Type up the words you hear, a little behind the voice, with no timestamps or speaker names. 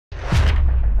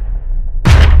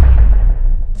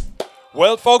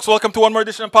Well, folks, welcome to one more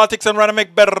edition of Politics and Random.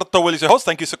 Egberto Will is your host.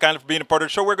 Thank you so kindly for being a part of the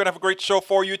show. We're going to have a great show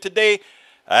for you today.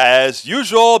 As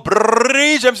usual,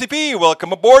 Bridge MCP,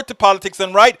 welcome aboard to Politics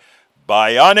and Right.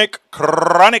 Bionic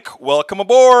Chronic, welcome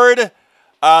aboard.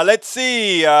 Let's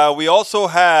see. We also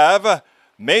have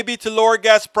maybe to lower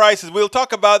gas prices. We'll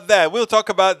talk about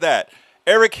that.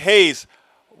 Eric Hayes,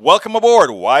 welcome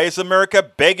aboard. Why is America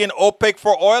begging OPEC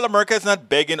for oil? America is not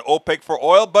begging OPEC for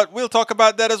oil, but we'll talk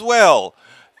about that as well.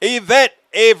 Yvette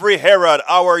Avery Herod,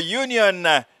 our union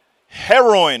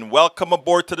heroine, welcome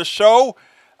aboard to the show.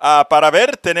 Para ver,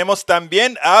 tenemos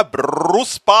también a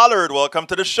Bruce Pollard, welcome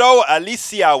to the show.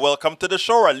 Alicia, welcome to the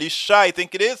show. Alicia, I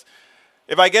think it is.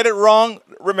 If I get it wrong,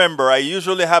 remember, I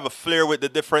usually have a flair with the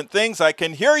different things. I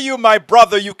can hear you, my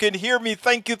brother. You can hear me.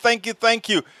 Thank you, thank you, thank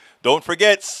you. Don't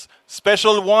forget,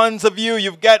 special ones of you,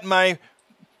 you've got my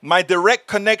direct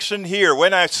connection here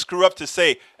when I screw up to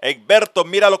say, Egberto,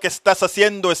 mira lo que estás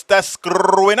haciendo, estás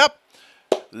screwing up.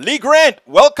 Lee Grant,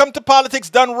 welcome to Politics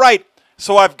Done Right.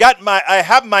 So I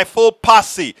have my full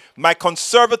posse, my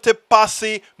conservative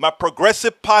posse, my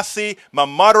progressive posse, my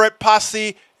moderate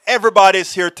posse.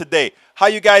 Everybody's here today. How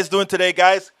you guys doing today,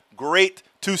 guys? Great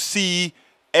to see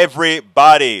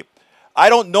everybody. I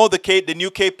don't know the new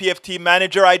KPFT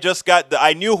manager.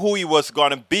 I knew who he was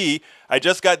going to be. I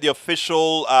just got the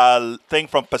official thing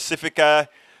from Pacifica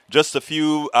just a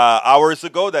few hours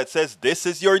ago that says, this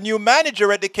is your new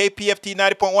manager at the KPFT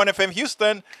 90.1 FM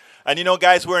Houston. And you know,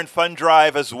 guys, we're in Fund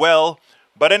Drive as well.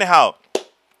 But anyhow,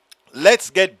 let's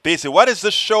get busy. What is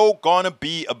the show going to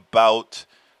be about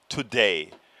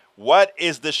today? What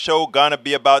is the show going to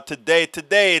be about today?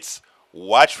 Today, it's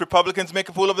watch Republicans make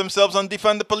a fool of themselves on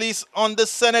defund the police on the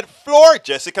Senate floor.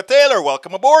 Jessica Taylor,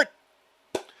 welcome aboard.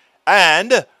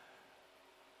 And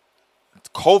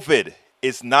COVID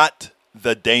is not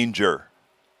the danger.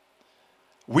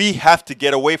 We have to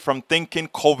get away from thinking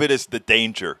COVID is the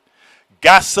danger.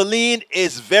 Gasoline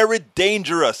is very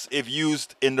dangerous if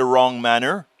used in the wrong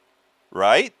manner,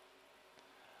 right?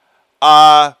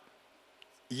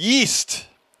 Yeast,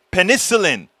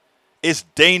 penicillin is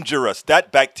dangerous.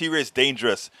 That bacteria is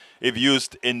dangerous if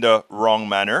used in the wrong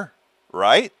manner,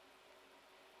 right?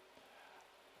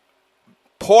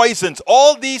 Poisons,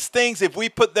 all these things, if we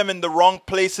put them in the wrong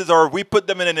places or if we put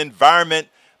them in an environment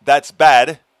that's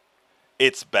bad,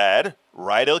 it's bad,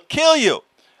 right? It'll kill you.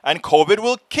 And COVID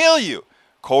will kill you.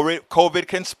 COVID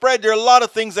can spread. There are a lot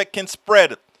of things that can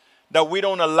spread that we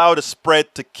don't allow to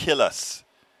spread to kill us.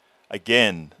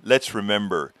 Again, let's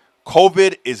remember,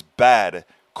 COVID is bad.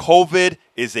 COVID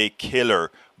is a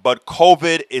killer, but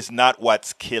COVID is not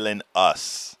what's killing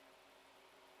us.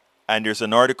 And there's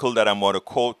an article that I'm going to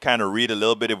quote, kind of read a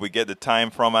little bit if we get the time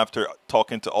from after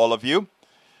talking to all of you.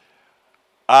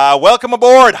 Welcome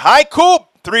aboard. Hi, Coop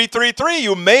 333.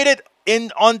 You made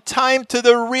it on time to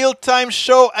the real-time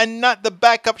show and not the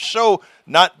backup show,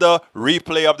 not the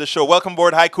replay of the show. Welcome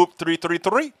aboard. Hi, Coop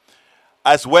 333.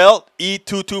 As well,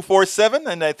 E2247.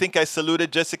 And I think I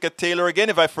saluted Jessica Taylor again.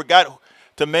 If I forgot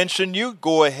to mention you,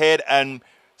 go ahead and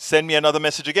send me another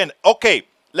message again. Okay,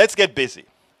 let's get busy.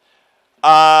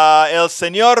 El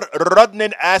Señor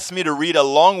Rodnin asked me to read a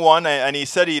long one, and he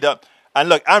said and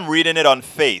look, I'm reading it on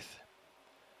faith.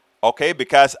 Okay,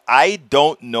 because I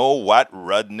don't know what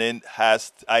Rodnin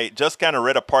has. I just kind of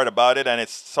read a part about it, and it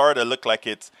sort of looked like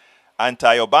it's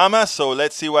anti-Obama. So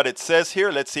let's see what it says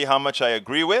here. Let's see how much I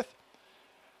agree with.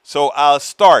 So I'll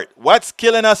start. What's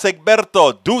killing us,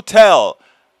 Egberto? Do tell.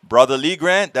 Brother Lee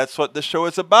Grant, that's what the show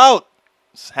is about.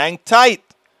 Hang tight.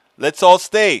 Let's all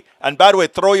stay. And by the way,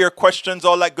 throw your questions,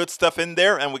 all that good stuff in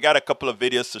there, and we got a couple of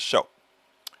videos to show.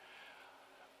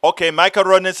 Okay, Michael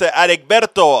Rodney said,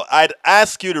 Egberto, I'd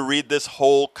ask you to read this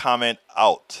whole comment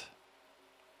out.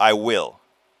 I will.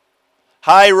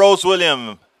 Hi, Rose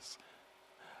Williams.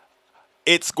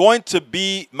 It's going to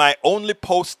be my only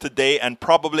post today and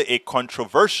probably a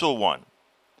controversial one.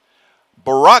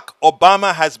 Barack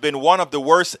Obama has been one of the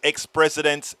worst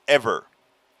ex-presidents ever.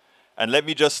 And let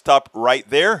me just stop right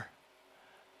there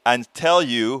and tell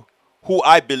you who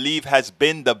I believe has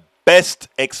been the best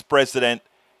ex-president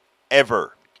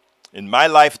ever. In my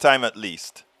lifetime at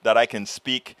least, that I can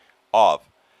speak of.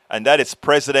 And that is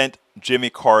President Jimmy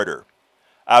Carter.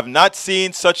 I've not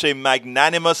seen such a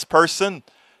magnanimous person,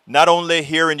 not only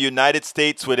here in the United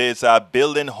States with his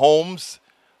building homes,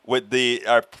 with the,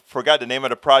 I forgot the name of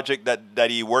the project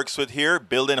that he works with here,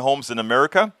 Building Homes in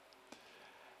America,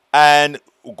 and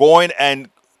going and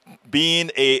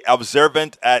being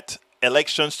observant at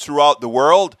elections throughout the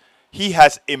world. He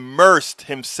has immersed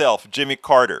himself, Jimmy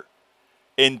Carter,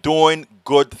 in doing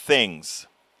good things.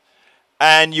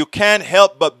 And you can't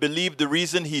help but believe the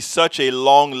reason he's such a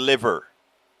long liver.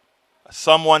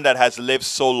 someone that has lived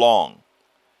so long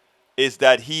is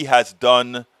that he has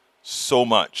done so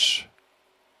much.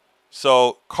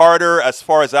 So Carter, as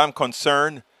far as I'm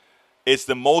concerned, is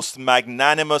the most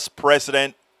magnanimous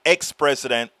president,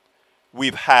 ex-president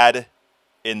we've had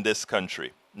in this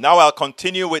country. Now I'll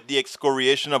continue with the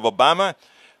excoriation of Obama.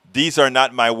 These are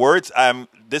not my words.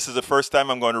 This is the first time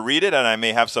I'm going to read it, and I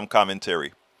may have some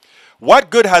commentary. What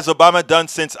good has Obama done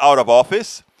since out of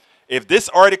office? If this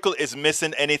article is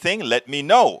missing anything, let me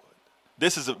know.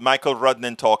 This is Michael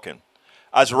Rudnan talking.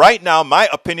 As right now, my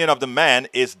opinion of the man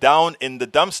is down in the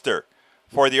dumpster.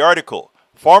 For the article,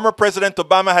 former President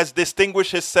Obama has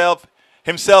distinguished himself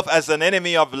as an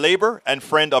enemy of labor and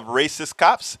friend of racist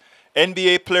cops.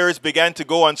 NBA players began to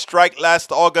go on strike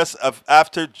last August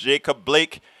after Jacob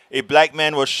Blake, a black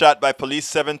man, was shot by police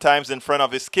 7 times in front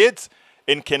of his kids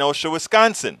in Kenosha,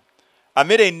 Wisconsin.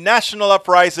 Amid a national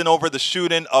uprising over the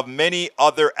shooting of many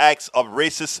other acts of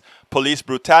racist police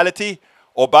brutality,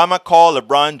 Obama called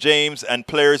LeBron James and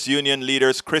Players Union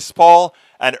leaders Chris Paul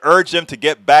and urged them to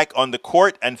get back on the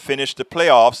court and finish the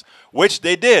playoffs, which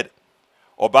they did.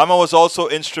 Obama was also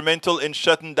instrumental in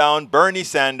shutting down Bernie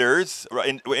Sanders'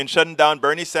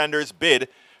 bid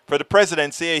for the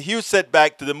presidency, a huge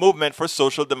setback to the movement for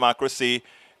social democracy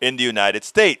in the United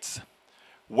States.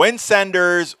 When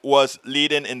Sanders was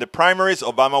leading in the primaries,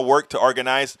 Obama worked to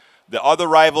organize the other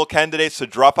rival candidates to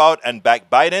drop out and back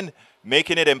Biden,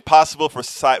 making it impossible for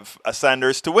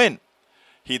Sanders to win.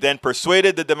 He then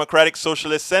persuaded the Democratic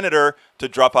Socialist senator to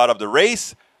drop out of the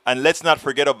race. And let's not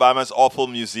forget Obama's awful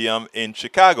museum in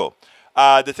Chicago.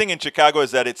 The thing in Chicago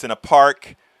is that it's in a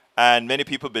park, and many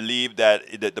people believe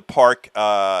that the park,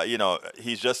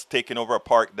 he's just taking over a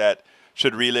park that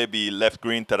should really be left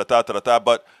green,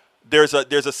 but there's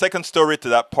a second story to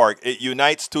that park. It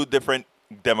unites 2 different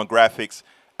demographics,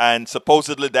 and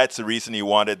supposedly that's the reason he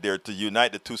wanted there, to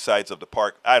unite the 2 sides of the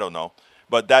park. I don't know,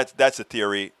 but that's a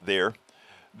theory there.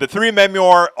 The 3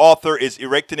 memoir author is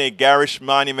erecting a garish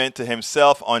monument to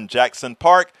himself on Jackson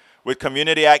Park, with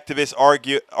community activists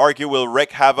argue will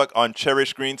wreak havoc on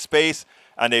cherished green space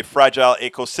and a fragile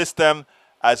ecosystem,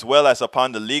 as well as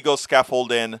upon the legal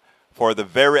scaffolding for the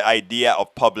very idea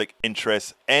of public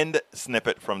interest. End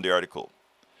snippet from the article.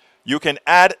 You can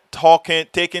add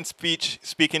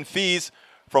speaking fees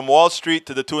from Wall Street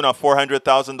to the tune of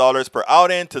 $400,000 per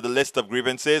outing to the list of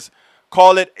grievances.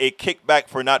 Call it a kickback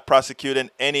for not prosecuting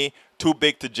any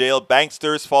too-big-to-jail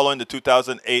banksters following the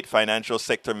 2008 financial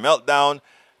sector meltdown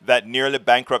that nearly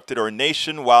bankrupted our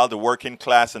nation while the working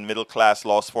class and middle class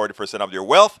lost 40% of their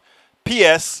wealth.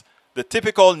 P.S. The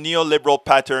typical neoliberal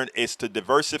pattern is to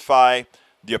diversify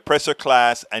the oppressor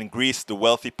class and grease the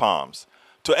wealthy palms,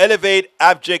 to elevate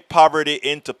abject poverty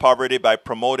into poverty by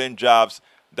promoting jobs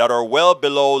that are well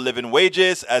below living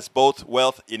wages as both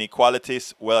wealth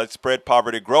inequalities, widespread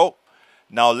poverty grow.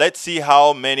 Now let's see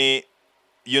how many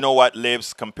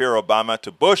you-know-what-lives compare Obama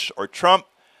to Bush or Trump,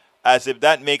 as if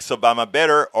that makes Obama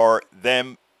better or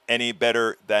them any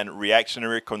better than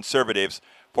reactionary conservatives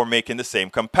for making the same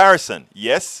comparison.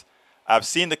 Yes, I've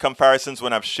seen the comparisons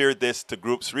when I've shared this to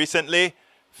groups recently,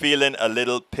 feeling a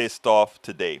little pissed off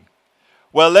today.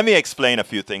 Well, let me explain a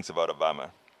few things about Obama.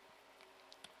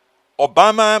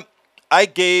 Obama, I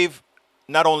gave,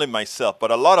 not only myself,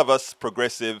 but a lot of us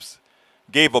progressives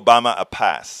gave Obama a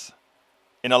pass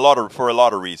for a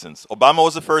lot of reasons. Obama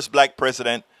was the first black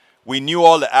president. We knew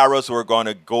all the arrows were going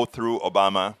to go through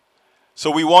Obama. So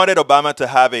we wanted Obama to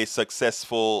have a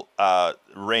successful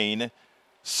reign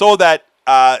so that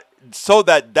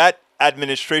that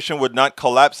administration would not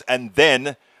collapse, and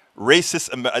then the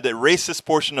racist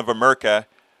portion of America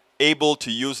able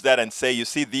to use that and say, you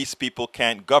see, these people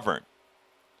can't govern.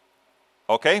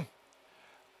 Okay?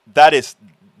 That is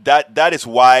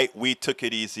why we took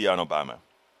it easy on Obama.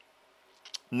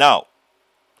 Now,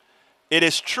 it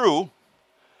is true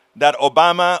that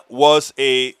Obama was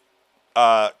a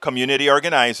community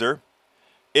organizer.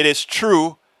 It is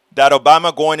true that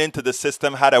Obama going into the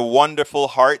system had a wonderful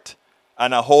heart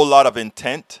and a whole lot of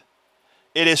intent.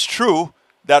 It is true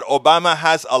that Obama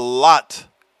has a lot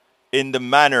in the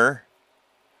manner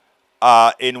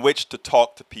in which to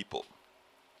talk to people.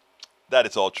 That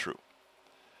is all true.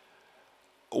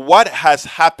 What has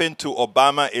happened to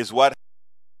Obama is what happened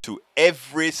to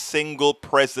every single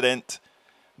president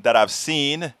that I've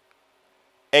seen,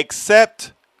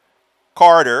 except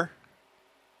Carter.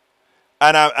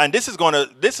 And this is going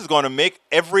to make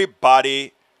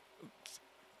everybody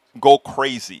go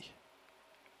crazy.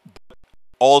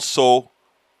 Also,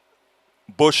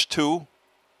 Bush 2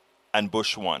 and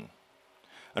Bush 1.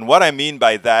 And what I mean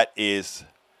by that is,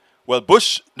 well,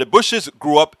 the Bushes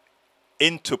grew up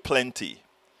into plenty.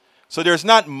 So there's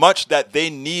not much that they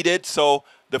needed. So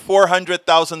the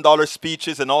 $400,000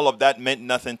 speeches and all of that meant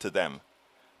nothing to them.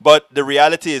 But the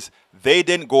reality is they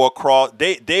didn't go across,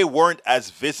 they weren't as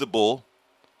visible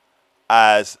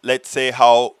as, let's say,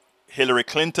 how Hillary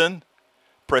Clinton,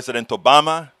 President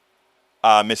Obama,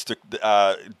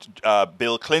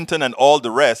 Bill Clinton, and all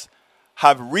the rest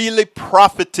have really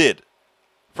profited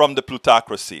from the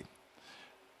plutocracy.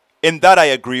 In that I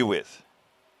agree with.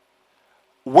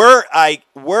 Where I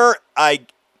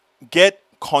get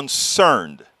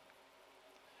concerned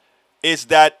is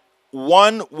that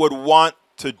one would want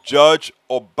to judge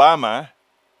Obama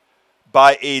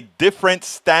by a different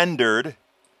standard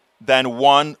than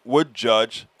one would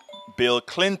judge Bill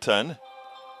Clinton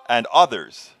and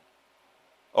others.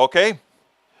 Okay?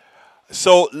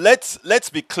 So let's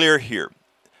be clear here.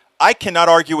 I cannot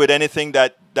argue with anything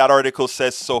that article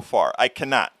says so far. I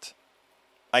cannot.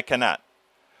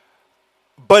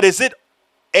 But is it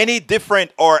any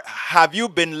different, or have you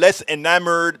been less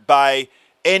enamored by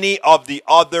any of the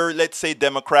other, let's say,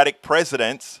 Democratic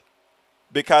presidents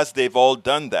because they've all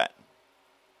done that?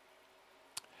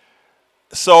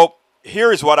 So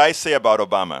here is what I say about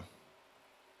Obama.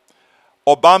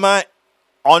 Obama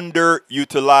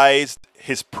underutilized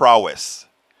his prowess.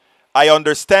 I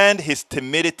understand his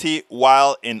timidity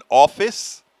while in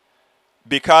office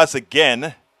because,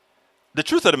 again, the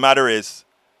truth of the matter is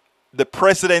the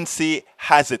presidency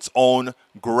has its own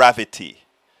gravity.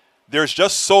 There's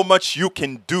just so much you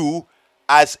can do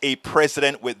as a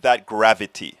president with that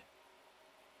gravity.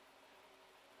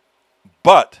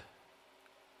 But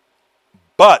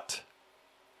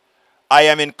I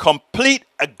am in complete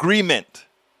agreement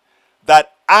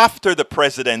that after the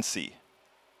presidency,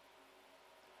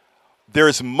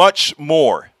 there's much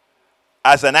more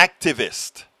as an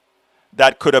activist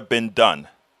that could have been done.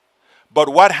 But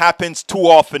what happens too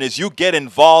often is you get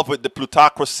involved with the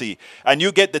plutocracy and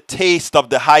you get the taste of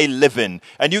the high living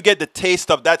and you get the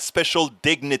taste of that special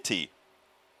dignity.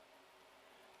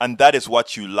 And that is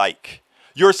what you like.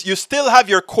 You still have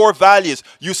your core values.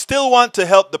 You still want to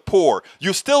help the poor.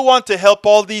 You still want to help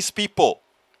all these people.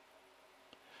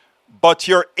 But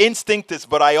your instinct is,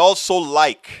 but I also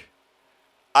like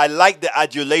the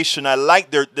adulation. I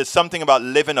like there's something about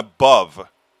living above.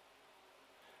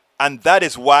 And that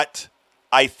is what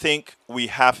I think we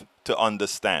have to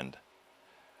understand.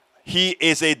 He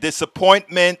is a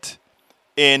disappointment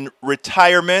in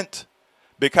retirement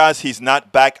because he's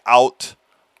not back out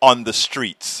on the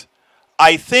streets.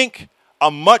 I think a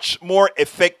much more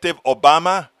effective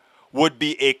Obama would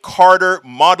be a Carter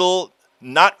model,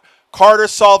 not Carter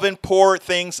solving poor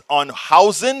things on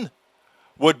housing,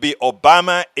 would be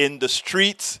Obama in the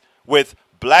streets with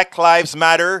Black Lives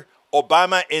Matter,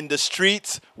 Obama in the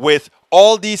streets with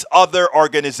all these other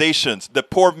organizations, the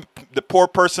poor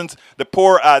persons, the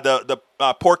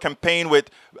poor campaign with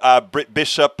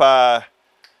Bishop,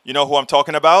 you know who I'm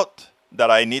talking about,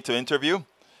 that I need to interview.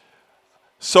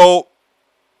 So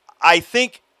I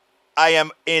think I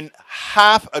am in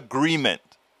half agreement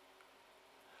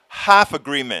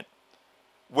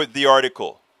with the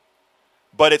article.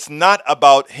 But it's not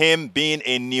about him being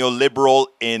a neoliberal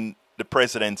in the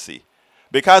presidency.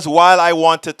 Because while I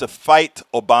wanted to fight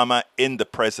Obama in the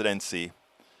presidency,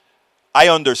 I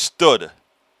understood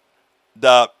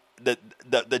the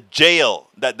jail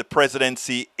that the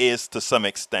presidency is to some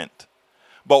extent.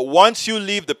 But once you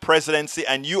leave the presidency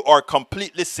and you are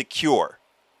completely secure,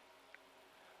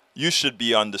 you should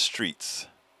be on the streets.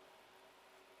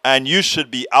 And you should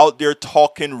be out there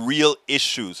talking real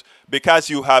issues because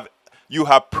you have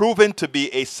proven to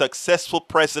be a successful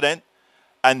president,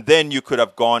 and then you could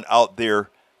have gone out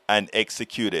there and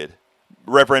executed.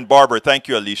 Reverend Barber, thank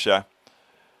you, Alicia.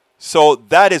 So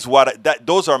that is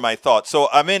those are my thoughts. So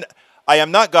I mean, I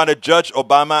am not going to judge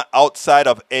Obama outside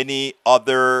of any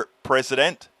other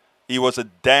president. He was a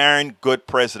darn good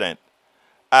president.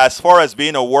 As far as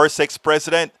being a worse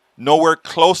ex-president, nowhere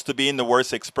close to being the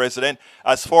worst ex-president.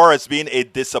 As far as being a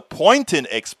disappointing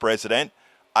ex-president,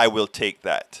 I will take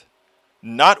that.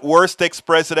 Not worst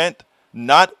ex-president,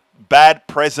 not bad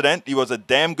president. He was a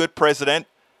damn good president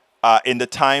in the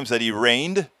times that he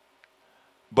reigned.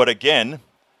 But again,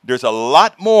 there's a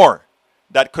lot more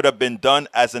that could have been done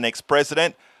as an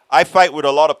ex-president. I fight with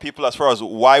a lot of people as far as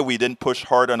why we didn't push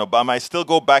hard on Obama. I still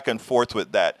go back and forth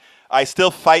with that. I still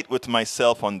fight with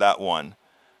myself on that one.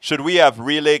 Should we have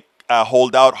really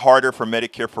hold out harder for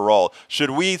Medicare for all? Should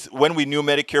we, when we knew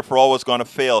Medicare for all was going to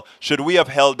fail, should we have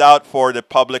held out for the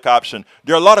public option?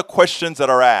 There are a lot of questions that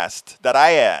are asked, that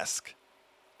I ask.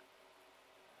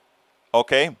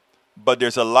 Okay? But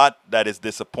there's a lot that is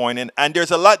disappointing, and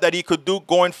there's a lot that he could do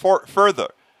going further.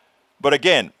 But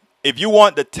again, If you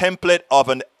want the template of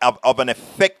an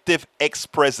effective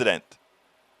ex-president,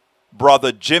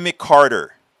 Brother Jimmy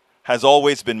Carter has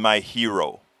always been my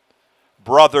hero.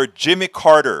 Brother Jimmy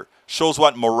Carter shows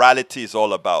what morality is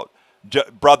all about.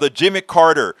 Brother Jimmy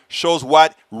Carter shows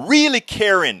what really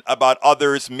caring about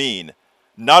others mean,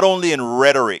 not only in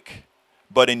rhetoric,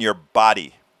 but in your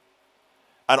body.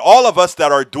 And all of us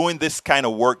that are doing this kind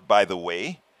of work, by the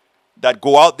way, that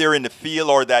go out there in the field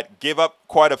or that give up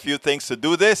quite a few things to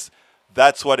do this,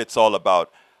 that's what it's all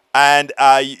about. And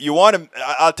you want to,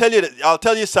 I'll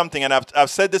tell you something, and I've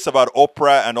said this about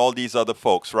Oprah and all these other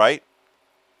folks, right?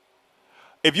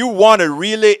 If you want to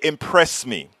really impress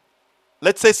me,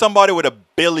 let's say somebody with $1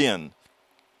 billion,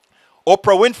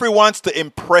 Oprah Winfrey wants to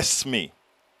impress me.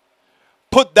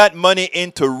 Put that money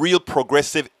into real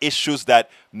progressive issues that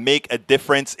make a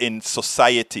difference in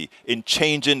society, in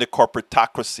changing the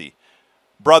corporatocracy.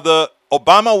 Brother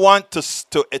Obama wants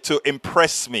to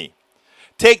impress me.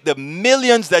 Take the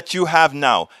millions that you have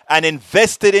now and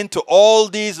invest it into all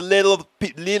these little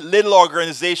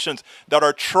organizations that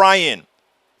are trying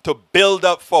to build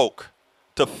up folk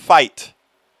to fight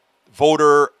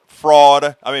voter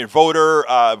fraud,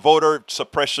 voter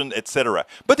suppression, etc.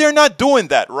 But they're not doing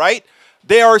that, right?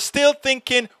 They are still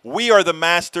thinking we are the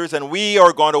masters and we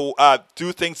are going to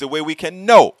do things the way we can.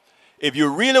 No. If you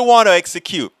really want to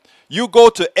execute, you go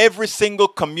to every single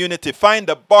community, find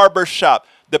the barber shop,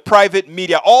 the private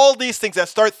media, all these things, and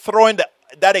start throwing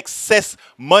that excess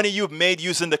money you've made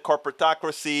using the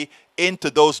corporatocracy into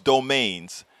those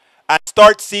domains. And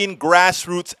start seeing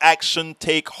grassroots action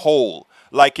take hold,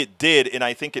 like it did in,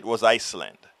 I think it was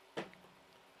Iceland.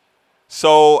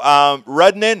 So,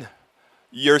 Rudnin,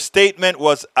 your statement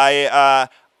was, I'd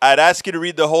ask you to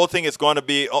read the whole thing. It's going to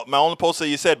be my only post that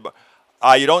you said, but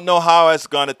you don't know how I was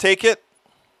going to take it.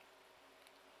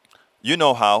 You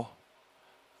know how.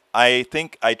 I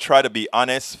think I try to be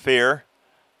honest, fair,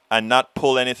 and not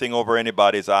pull anything over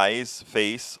anybody's eyes,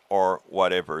 face, or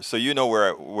whatever. So you know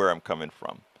where I'm coming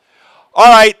from. All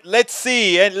right, let's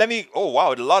see. And let me, oh,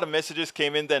 wow, a lot of messages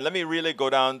came in then. Let me really go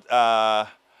down.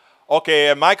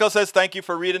 Okay, Michael says, thank you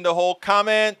for reading the whole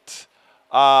comment.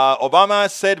 Obama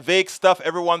said vague stuff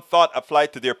everyone thought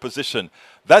applied to their position.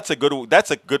 That's a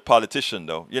good politician,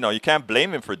 though. You know, you can't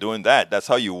blame him for doing that. That's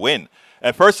how you win.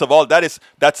 And first of all, that's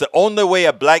the only way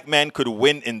a black man could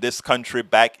win in this country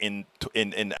back in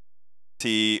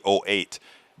 2008.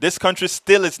 This country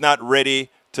still is not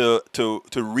ready to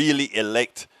really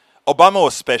elect. Obama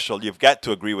was special. You've got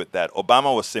to agree with that.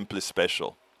 Obama was simply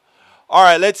special. All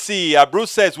right, let's see.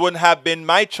 Bruce says, wouldn't have been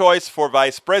my choice for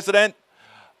vice president.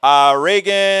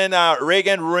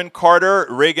 Reagan ruined Carter.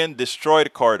 Reagan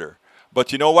destroyed Carter.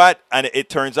 But you know what? And it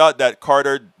turns out that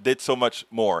Carter did so much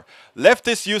more.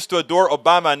 Leftists used to adore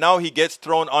Obama. Now he gets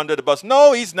thrown under the bus.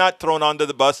 No, he's not thrown under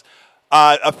the bus.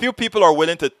 A few people are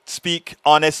willing to speak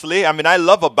honestly. I mean, I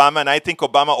love Obama, and I think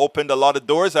Obama opened a lot of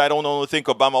doors. I don't only think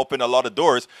Obama opened a lot of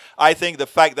doors. I think the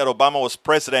fact that Obama was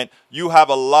president, you have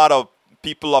a lot of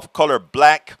people of color,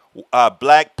 black,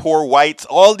 poor whites.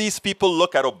 All these people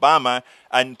look at Obama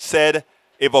and said,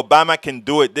 if Obama can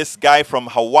do it, this guy from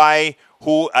Hawaii,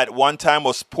 who at one time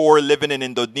was poor, living in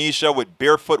Indonesia with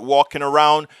barefoot walking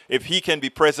around, if he can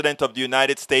be president of the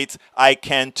United States, I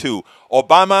can too.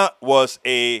 Obama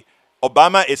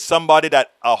is somebody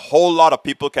that a whole lot of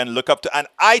people can look up to, and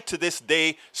I to this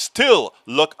day still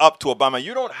look up to Obama.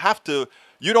 You don't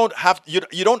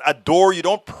adore, you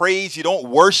don't praise, you don't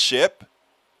worship,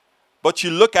 but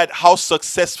you look at how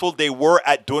successful they were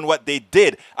at doing what they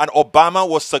did. And Obama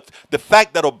was, the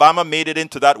fact that Obama made it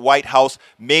into that White House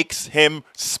makes him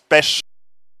special,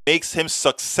 makes him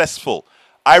successful.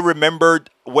 I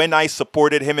remembered when I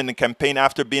supported him in the campaign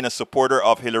after being a supporter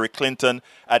of Hillary Clinton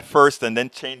at first and then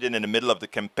changing in the middle of the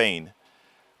campaign.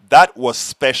 That was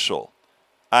special.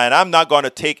 And I'm not going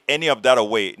to take any of that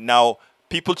away. Now,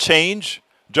 people change.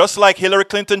 Just like Hillary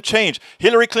Clinton changed.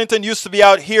 Hillary Clinton used to be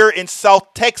out here in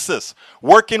South Texas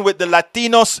working with the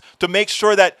Latinos to make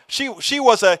sure that she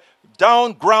was a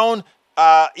down ground,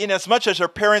 in as much as her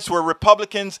parents were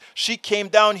Republicans, she came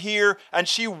down here and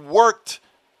she worked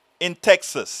in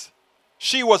Texas.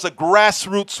 She was a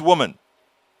grassroots woman.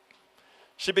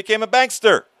 She became a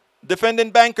bankster,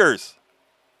 defending bankers.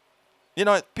 You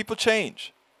know, people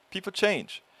change. People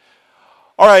change.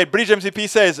 All right, Bridge MCP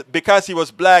says, because he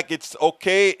was black, it's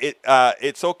okay.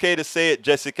 It's okay to say it,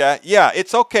 Jessica. Yeah,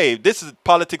 it's okay. This is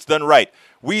politics done right.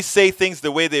 We say things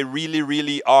the way they really,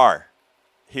 really are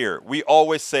here. We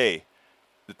always say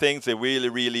the things they really,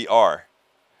 really are.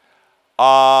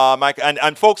 Mike,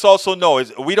 and folks also know,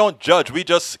 we don't judge. We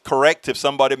just correct if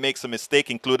somebody makes a mistake,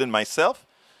 including myself.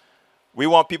 We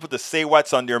want people to say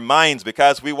what's on their minds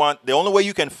because we want, the only way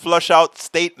you can flush out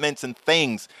statements and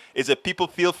things is if people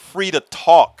feel free to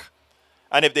talk.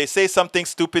 And if they say something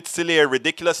stupid, silly, or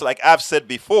ridiculous, like I've said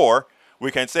before, we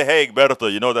can say, hey,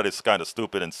 Berto, you know that it's kind of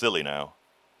stupid and silly now.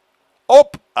 Oh,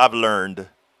 I've learned.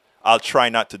 I'll try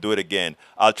not to do it again.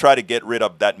 I'll try to get rid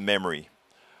of that memory.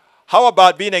 How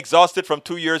about being exhausted from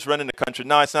 2 years running the country?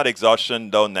 No, it's not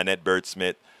exhaustion, though, Nanette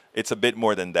Bird-Smith. It's a bit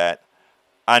more than that.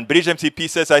 And Bridge MTP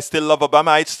says, I still love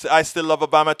Obama. I still love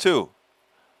Obama, too.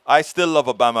 I still love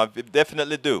Obama. I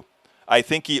definitely do. I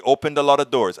think he opened a lot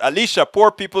of doors. Alicia,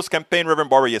 Poor People's Campaign, Reverend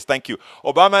Barber. Yes, thank you.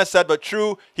 Obama has said, but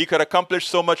true, he could accomplish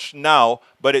so much now,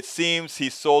 but it seems he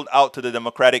sold out to the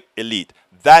Democratic elite.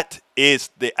 That is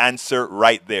the answer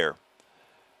right there.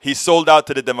 He sold out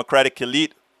to the Democratic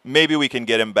elite. Maybe we can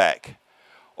get him back.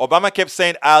 Obama kept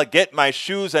saying, I'll get my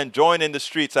shoes and join in the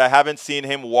streets. I haven't seen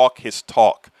him walk his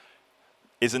talk.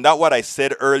 Isn't that what I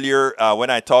said earlier when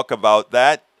I talk about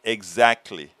that?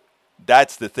 Exactly.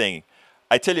 That's the thing.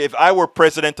 I tell you, if I were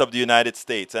president of the United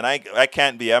States, and I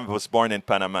can't be, I was born in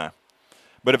Panama.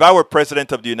 But if I were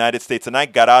president of the United States and I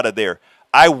got out of there,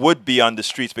 I would be on the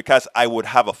streets because I would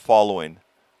have a following.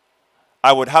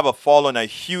 I would have a following, a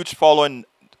huge following,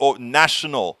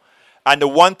 national. And the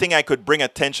one thing I could bring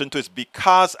attention to is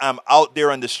because I'm out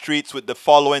there on the streets with the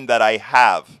following that I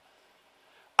have,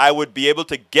 I would be able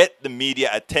to get the media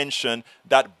attention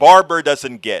that Barber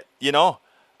doesn't get. You know,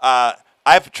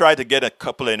 I've tried to get a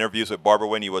couple of interviews with Barber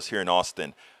when he was here in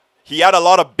Austin. He had a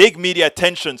lot of big media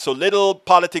attention, so little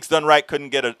politics done right couldn't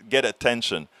get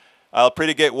attention. I'll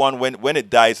pretty get one when it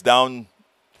dies down,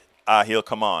 he'll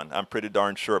come on. I'm pretty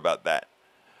darn sure about that.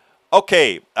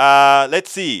 Okay, let's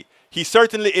see. He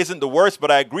certainly isn't the worst, but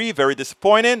I agree, very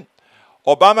disappointing.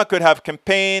 Obama could have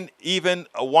campaigned even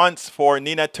once for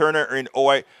Nina Turner in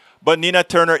OI, but Nina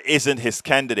Turner isn't his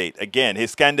candidate. Again,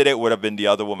 his candidate would have been the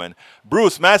other woman.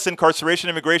 Bruce, mass incarceration,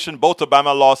 immigration, both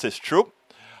Obama laws is true.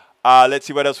 Let's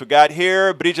see what else we got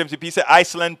here. Bridge MTP said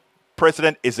Iceland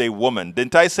president is a woman.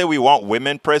 Didn't I say we want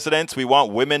women presidents? We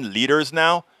want women leaders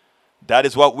now? That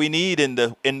is what we need in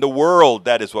the world.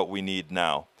 That is what we need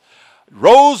now.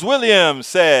 Rose Williams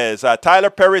says, Tyler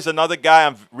Perry is another guy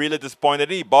I'm really disappointed.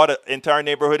 He bought an entire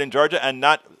neighborhood in Georgia and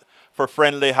not for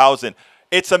friendly housing.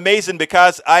 It's amazing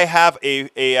because I have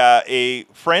a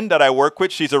friend that I work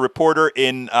with. She's a reporter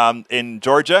in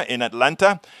Georgia, in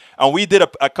Atlanta. And we did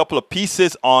a couple of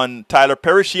pieces on Tyler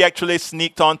Perry. She actually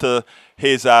sneaked onto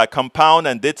his compound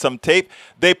and did some tape.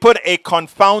 They put a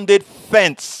confounded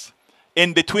fence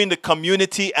in between the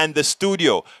community and the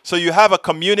studio. So you have a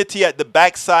community at the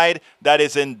backside that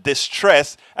is in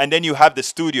distress, and then you have the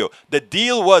studio. The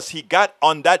deal was he got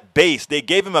on that base. They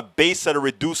gave him a base at a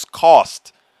reduced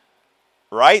cost,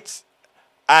 right?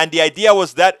 And the idea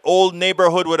was that old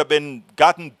neighborhood would have been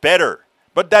gotten better.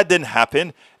 But that didn't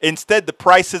happen. Instead, the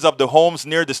prices of the homes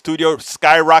near the studio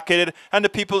skyrocketed, and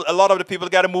a lot of the people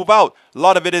got to move out. A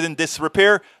lot of it is in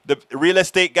disrepair. The real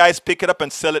estate guys pick it up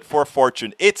and sell it for a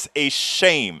fortune. It's a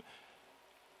shame.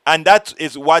 And that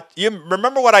is what you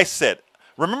remember what I said.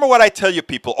 Remember what I tell you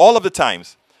people all of the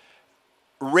times.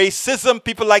 Racism,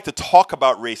 people like to talk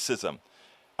about racism.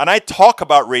 And I talk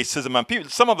about racism, and people,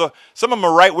 some of them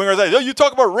are right wingers. Like, oh, you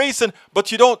talk about race,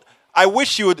 but you don't. I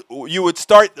wish you would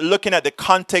start looking at the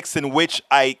context in which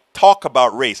I talk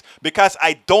about race, because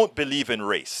I don't believe in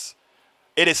race.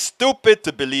 It is stupid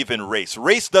to believe in race.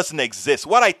 Race doesn't exist.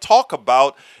 What I talk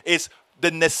about is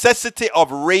the necessity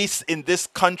of race in this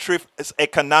country's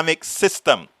economic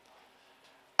system.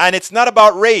 And it's not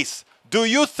about race. Who do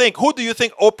you think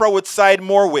Oprah would side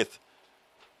more with?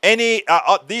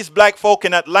 These black folk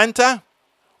in Atlanta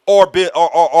or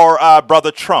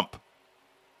Brother Trump?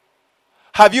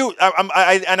 Have you,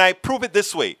 and I prove it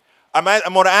this way. I'm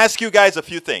going to ask you guys a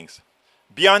few things.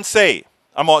 Beyonce,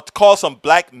 I'm going to call some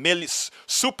black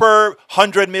super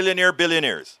 100 millionaire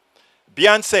billionaires.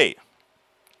 Beyonce,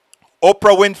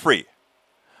 Oprah Winfrey,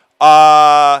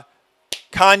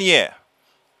 Kanye,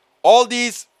 all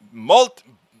these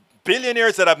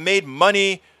billionaires that have made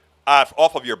money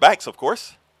off of your backs, of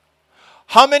course.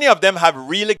 How many of them have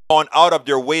really gone out of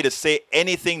their way to say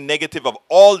anything negative of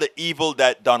all the evil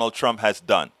that Donald Trump has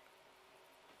done?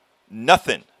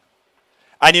 Nothing.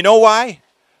 And you know why?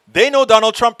 They know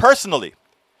Donald Trump personally.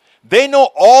 They know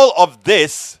all of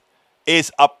this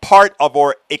is a part of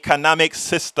our economic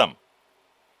system.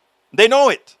 They know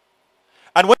it.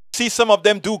 And when you see some of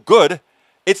them do good,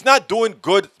 it's not doing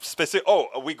good specific.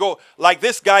 Oh, we go like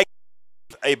this guy,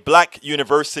 a black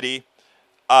university.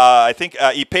 I think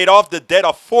he paid off the debt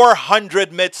of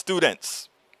 400 med students.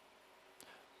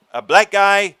 A black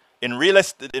guy in real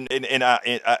estate,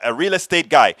 a real estate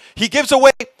guy. He gives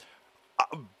away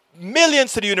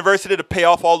millions to the university to pay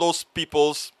off all those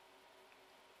people's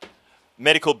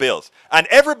medical bills. And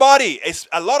everybody,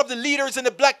 a lot of the leaders in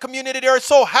the black community, they are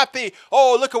so happy.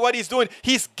 Oh, look at what he's doing.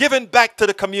 He's giving back to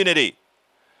the community.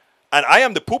 And I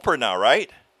am the pooper now, right?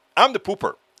 I'm the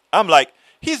pooper. I'm like,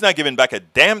 he's not giving back a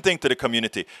damn thing to the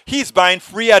community. He's buying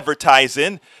free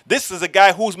advertising. This is a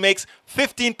guy who makes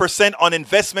 15% on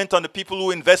investment on the people who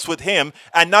invest with him.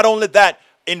 And not only that,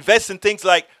 invest in things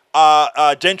like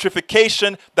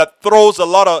gentrification that throws a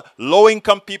lot of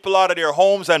low-income people out of their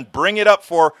homes and bring it up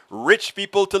for rich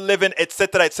people to live in,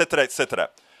 etc., etc., etc.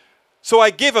 So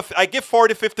I give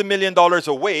 $40-50 million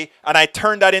away, and I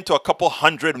turn that into a couple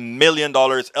 $100 million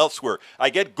elsewhere.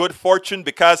 I get good fortune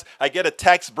because I get a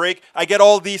tax break. I get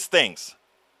all these things.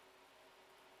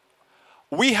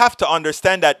 We have to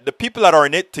understand that the people that are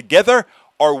in it together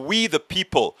are we the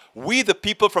people. We the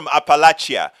people from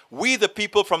Appalachia. We the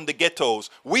people from the ghettos.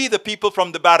 We the people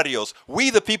from the barrios.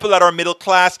 We the people that are middle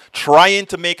class trying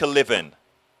to make a living.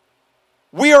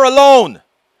 We are alone.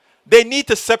 They need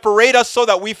to separate us so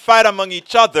that we fight among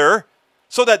each other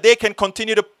so that they can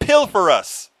continue to pilfer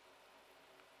us.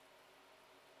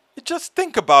 You just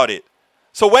think about it.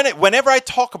 So whenever I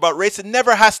talk about race, it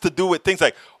never has to do with things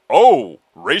like, oh,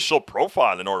 racial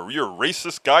profiling or you're a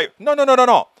racist guy. No, no, no, no,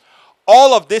 no.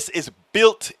 All of this is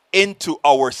built into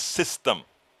our system.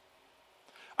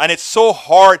 And it's so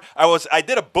hard. I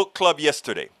did a book club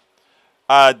yesterday.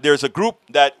 There's a group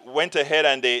that went ahead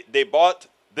and they bought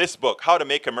this book, How to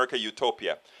Make America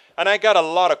Utopia. And I got a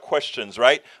lot of questions,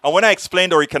 right? And when I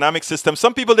explained our economic system,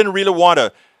 some people didn't really want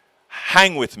to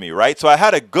hang with me, right? So I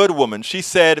had a good woman. She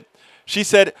said,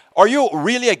 are you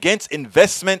really against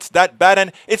investments that bad?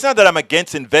 And it's not that I'm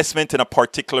against investment in a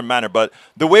particular manner, but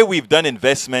the way we've done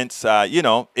investments,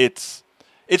 it's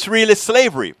really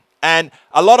slavery. And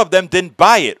a lot of them didn't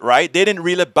buy it, right? They didn't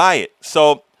really buy it.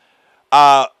 So,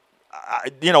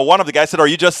 one of the guys said, are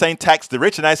you just saying tax the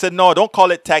rich? And I said, no, don't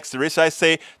call it tax the rich. I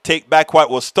say take back what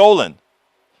was stolen.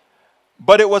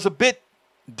 But it was a bit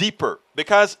deeper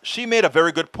because she made a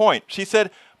very good point. She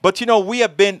said, but, we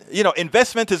have been,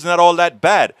 investment is not all that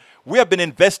bad. We have been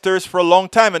investors for a long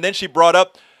time. And then she brought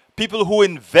up people who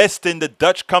invest in the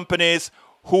Dutch companies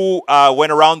who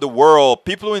went around the world,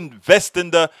 people who invest in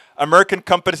the American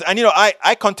companies. And,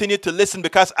 I continued to listen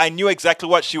because I knew exactly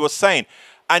what she was saying.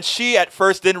 And she at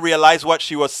first didn't realize what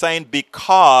she was saying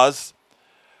because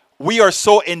we are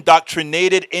so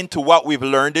indoctrinated into what we've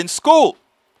learned in school.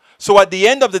 So at the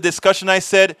end of the discussion, I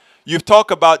said, you've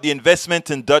talked about the investment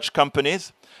in Dutch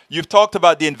companies. You've talked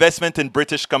about the investment in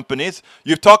British companies.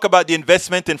 You've talked about the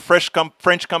investment in French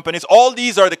companies. All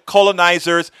these are the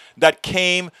colonizers that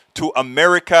came to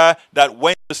America, that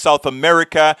went to South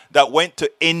America, that went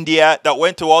to India, that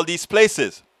went to all these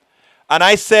places. And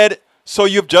I said, so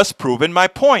you've just proven my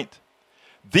point.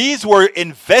 These were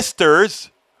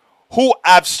investors who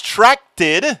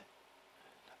abstracted,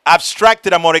 I'm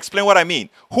going to explain what I mean,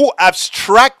 who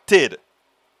abstracted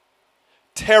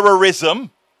terrorism,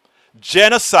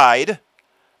 genocide,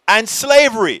 and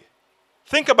slavery.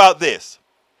 Think about this.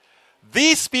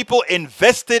 These people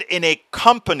invested in a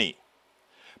company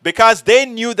because they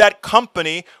knew that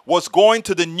company was going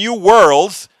to the new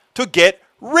worlds to get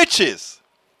riches.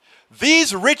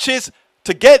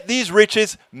 To get these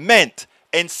riches meant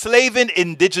enslaving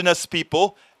indigenous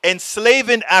people,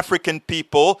 enslaving African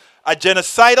people, a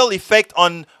genocidal effect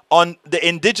on the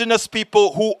indigenous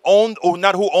people who owned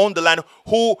the land,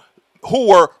 who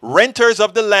were renters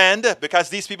of the land, because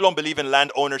these people don't believe in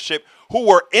land ownership, who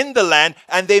were in the land,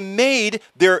 and they made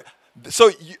their...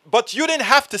 But you didn't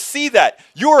have to see that.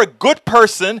 You're a good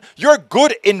person. You're a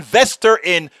good investor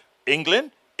in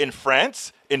England, in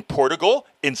France, in Portugal,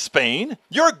 in Spain.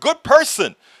 You're a good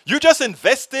person. You just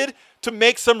invested to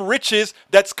make some riches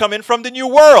that's coming from the new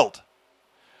world.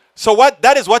 So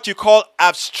that is what you call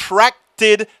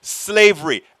abstracted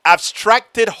slavery,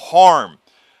 abstracted harm.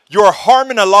 You're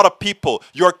harming a lot of people.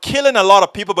 You're killing a lot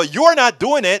of people, but you're not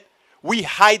doing it. We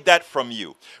hide that from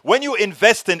you. When you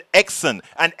invest in Exxon,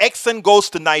 and Exxon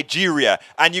goes to Nigeria,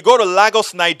 and you go to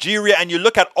Lagos, Nigeria, and you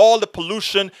look at all the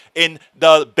pollution in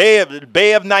the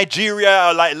Bay of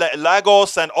Nigeria,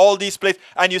 Lagos, and all these places,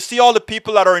 and you see all the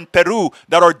people that are in Peru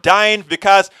that are dying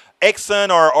because Exxon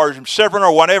or Chevron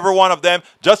or whatever one of them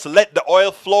just let the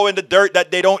oil flow in the dirt that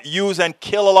they don't use and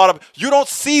kill a lot of... You don't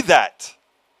see that.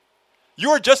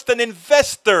 You're just an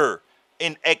investor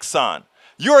in Exxon.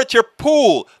 You're at your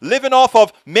pool, living off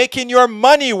of making your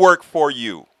money work for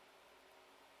you.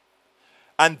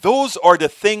 And those are the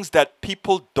things that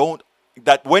people don't,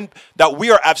 that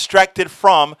we are abstracted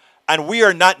from, and we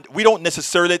don't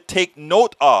necessarily take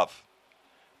note of.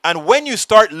 And when you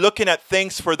start looking at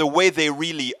things for the way they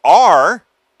really are,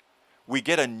 we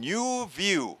get a new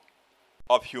view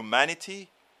of humanity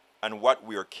and what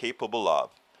we are capable of.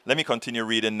 Let me continue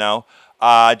reading now.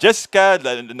 Jessica,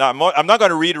 I'm not going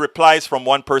to read replies from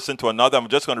one person to another. I'm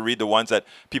just going to read the ones that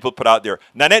people put out there.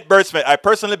 Nanette Birdsmith, I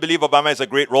personally believe Obama is a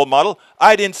great role model.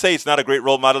 I didn't say he's not a great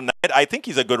role model, Nanette. I think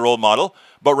he's a good role model.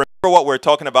 But remember what we're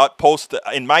talking about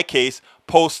in my case,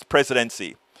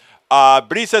 post-presidency.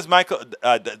 Bree says, Michael,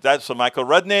 that's from Michael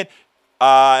Rudney.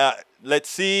 Let's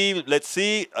see.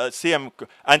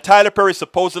 And Tyler Perry,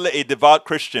 supposedly a devout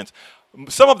Christian.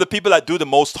 Some of the people that do the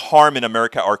most harm in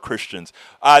America are Christians.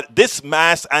 This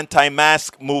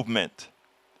anti-mask movement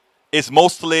is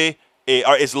largely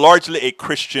a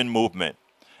Christian movement.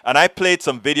 And I played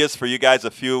some videos for you guys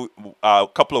a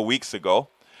couple of weeks ago.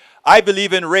 I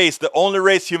believe in race, the only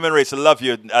race, human race. I love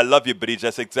you, Bridge.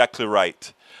 That's exactly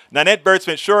right. Nanette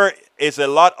Birdsmith, sure is a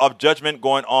lot of judgment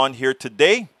going on here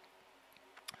today.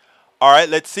 All right,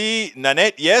 let's see.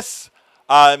 Nanette, yes.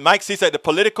 Mike sees that the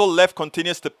political left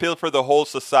continues to pilfer the whole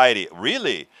society.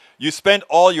 Really? You spend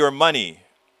all your money.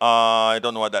 I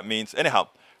don't know what that means. Anyhow,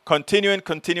 continue.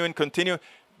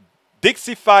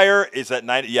 Dixie Fire is at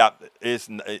 90. Yeah,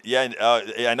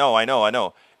 I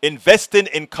know. Investing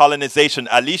in colonization.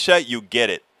 Alicia, you get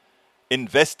it.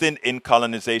 Investing in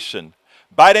colonization.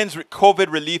 Biden's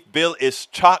COVID relief bill is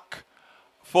chock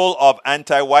full of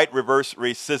anti-white reverse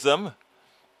racism.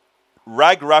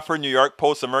 Rag Raffer, New York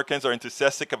Post, Americans are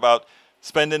enthusiastic about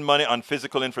spending money on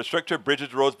physical infrastructure,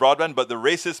 bridges, roads, broadband, but the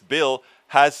racist bill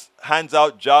hands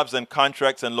out jobs and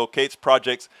contracts and locates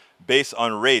projects based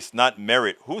on race, not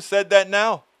merit. Who said that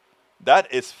now?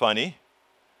 That is funny.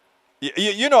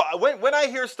 You know, when I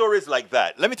hear stories like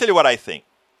that, let me tell you what I think.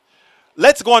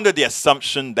 Let's go under the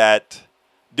assumption that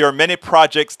there are many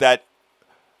projects that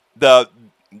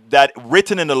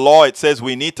written in the law, it says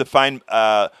we need to find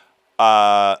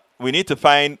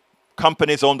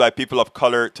companies owned by people of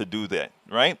color to do that,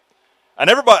 right? And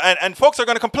everybody and folks are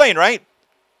going to complain, right?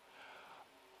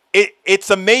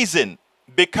 It's amazing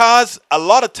because a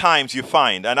lot of times you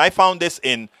find, and I found this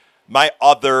in my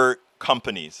other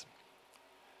companies,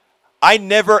 I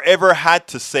never ever had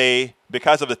to say,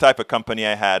 because of the type of company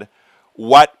I had,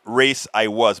 what race I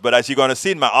was. But as you're going to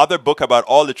see in my other book about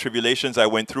all the tribulations I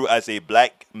went through as a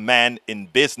black man in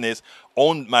business,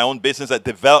 owned my own business, that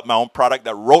developed my own product,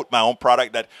 that wrote my own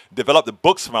product, that developed the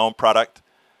books for my own product,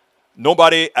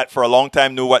 nobody for a long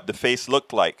time knew what the face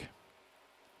looked like.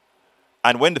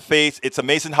 And when it's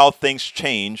amazing how things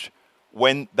change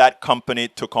when that company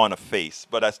took on a face.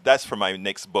 But that's for my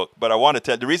next book. But I want to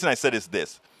tell, the reason I said is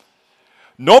this.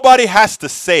 Nobody has to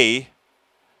say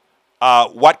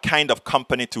what kind of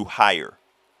company to hire.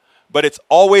 But it's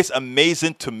always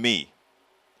amazing to me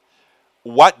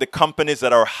what the companies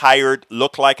that are hired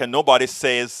look like, and nobody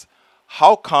says,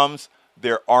 how comes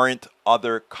there aren't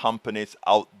other companies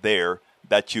out there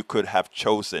that you could have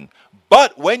chosen?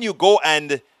 But when you go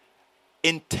and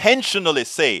intentionally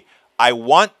say, I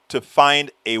want to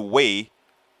find a way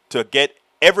to get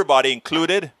everybody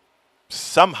included,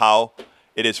 somehow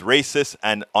it is racist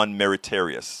and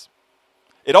unmeritorious.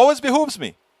 It always behooves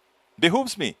me.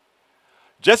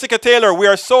 Jessica Taylor, we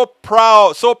are so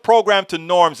proud, so programmed to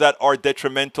norms that are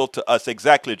detrimental to us.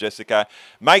 Exactly, Jessica.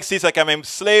 Mike sees like I'm a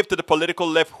slave to the political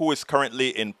left who is currently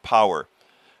in power.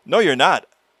 No, you're not.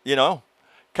 You know.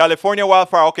 California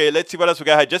wildfire. Okay, let's see what else we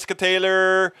got. Jessica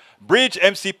Taylor, Bridge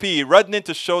MCP, running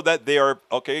to show that they are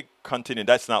okay. Continue.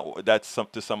 That's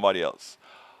to somebody else.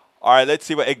 All right, let's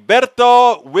see what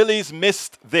Egberto Willis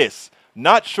missed this.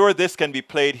 Not sure this can be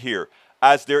played here,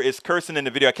 as there is cursing in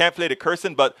the video. I can't play the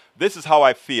cursing, but this is how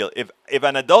I feel. If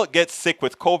an adult gets sick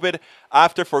with COVID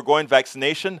after foregoing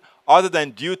vaccination, other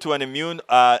than due to an immune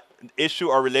issue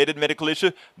or related medical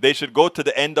issue, they should go to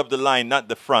the end of the line, not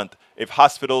the front, if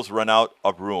hospitals run out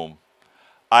of room.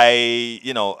 I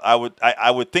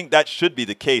would think that should be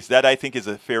the case. That, I think, is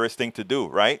the fairest thing to do,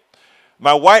 right?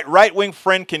 My right-wing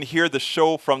friend can hear the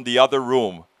show from the other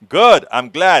room. Good. I'm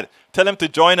glad. Tell him to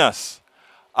join us.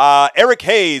 Eric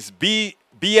Hayes,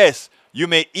 BS, you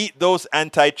may eat those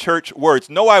anti-church words.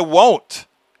 No, I won't.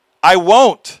 I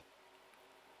won't.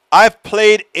 I've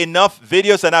played enough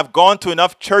videos and I've gone to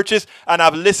enough churches and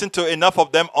I've listened to enough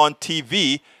of them on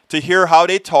TV to hear how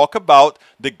they talk about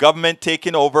the government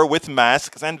taking over with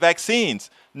masks and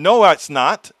vaccines. No, it's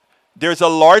not. There's a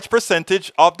large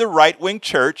percentage of the right-wing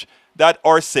church that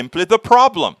are simply the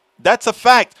problem. That's a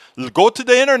fact. Go to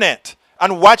the internet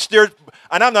and watch their...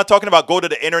 And I'm not talking about go to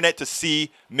the internet to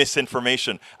see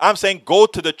misinformation. I'm saying go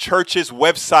to the church's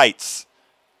websites.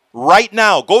 Right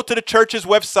now, go to the church's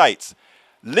websites.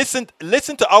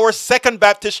 Listen to our Second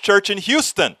Baptist Church in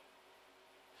Houston.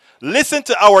 Listen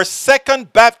to our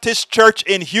Second Baptist Church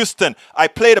in Houston. I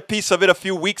played a piece of it a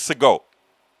few weeks ago.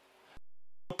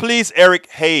 Please,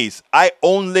 Eric Hayes, I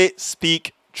only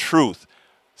speak truth.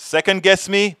 Second guess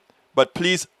me, but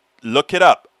please look it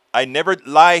up. I never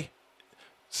lie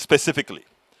specifically.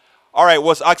 All right,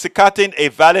 was Oxycontin a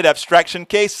valid abstraction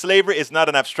case? Slavery is not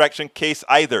an abstraction case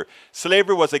either.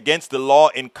 Slavery was against the law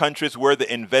in countries where the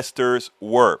investors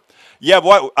were. Yeah,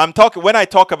 when I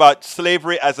talk about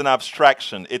slavery as an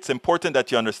abstraction, it's important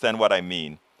that you understand what I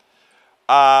mean.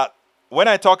 When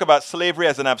I talk about slavery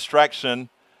as an abstraction,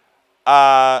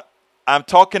 I'm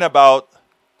talking about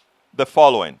the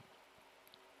following.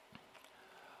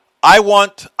 I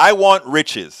want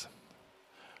riches.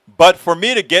 But for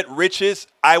me to get riches,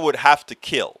 I would have to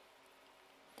kill.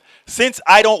 Since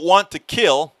I don't want to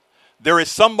kill, there is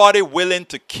somebody willing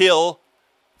to kill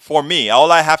for me.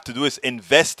 All I have to do is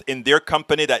invest in their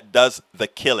company that does the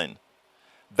killing.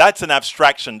 That's an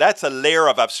abstraction. That's a layer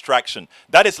of abstraction.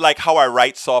 That is like how I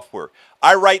write software.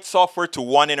 I write software to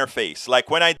one interface. Like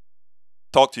when I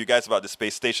talked to you guys about the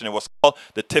space station, it was called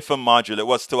the TIFM module. It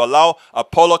was to allow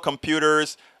Apollo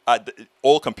computers,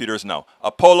 old computers now,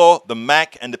 Apollo, the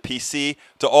Mac, and the PC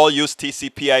to all use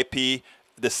TCP/IP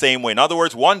the same way. In other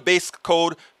words, one base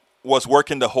code was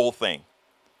working the whole thing.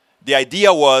 The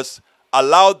idea was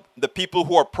allow the people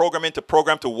who are programming to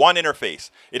program to one interface.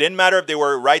 It didn't matter if they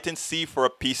were writing C for a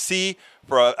PC,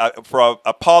 for a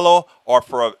Apollo, or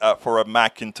for a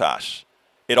Macintosh.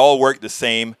 It all worked the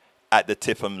same at the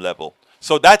TIFM level.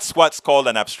 So that's what's called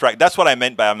an abstract. That's what I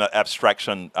meant by an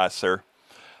abstraction, sir.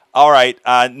 All right,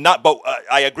 I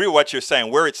agree with what you're saying.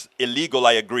 Where it's illegal,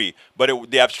 I agree. But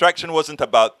the abstraction wasn't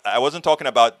about, I wasn't talking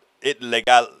about it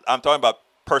legal. I'm talking about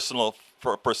personal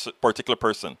for a particular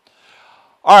person.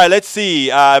 All right, let's see.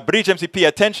 Bridge MCP,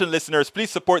 attention listeners, please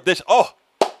support this. Oh,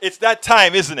 it's that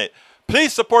time, isn't it?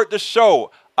 Please support the show.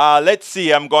 Let's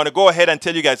see, I'm going to go ahead and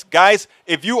tell you guys. Guys,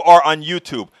 if you are on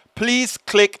YouTube, please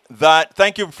click that.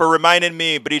 Thank you for reminding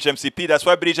me, Bridge MCP. That's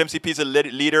why Bridge MCP is a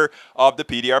leader of the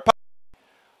PDR.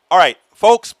 All right,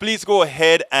 folks, please go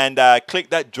ahead and click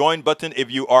that join button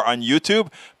if you are on YouTube.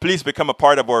 Please become a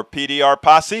part of our PDR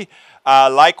posse.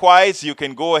 Likewise, you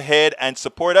can go ahead and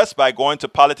support us by going to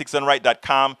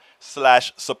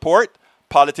politicsdoneright.com/support.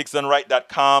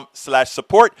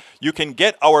 politicsdoneright.com/support. You can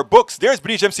get our books. There's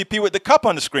Bridge MCP with the cup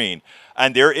on the screen.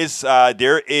 And oh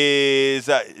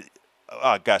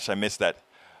gosh, I missed that.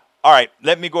 All right,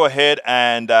 let me go ahead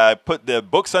and put the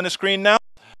books on the screen now.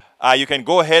 You can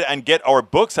go ahead and get our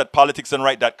books at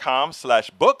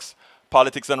politicsdoneright.com/books.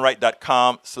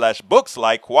 politicsdoneright.com/books.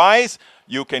 Likewise,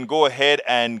 you can go ahead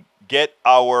and get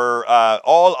our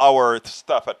all our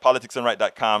stuff at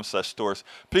politicsdoneright.com/stores.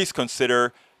 Please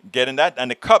consider getting that.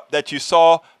 And the cup that you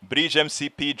saw Bridge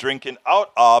MCP drinking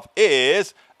out of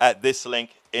is at this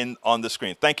link on the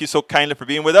screen. Thank you so kindly for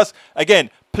being with us.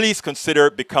 Again, please consider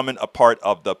becoming a part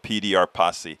of the PDR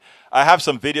posse. I have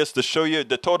some videos to show you.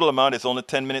 The total amount is only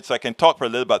 10 minutes, so I can talk for a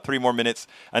little about 3 more minutes,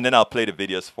 and then I'll play the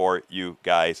videos for you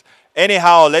guys.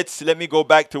 Anyhow, let me go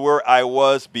back to where I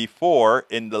was before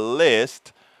in the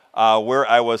list, where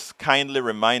I was kindly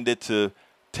reminded to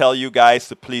tell you guys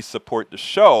to please support the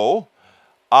show.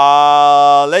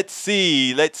 Let's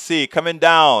see. Coming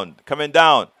down.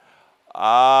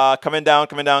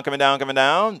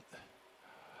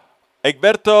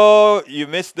 Egberto, you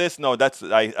missed this. No,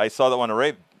 I saw that one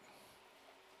already.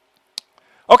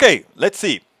 Okay, let's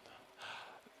see.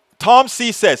 Tom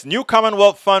C. says, New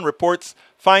Commonwealth Fund reports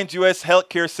finds U.S.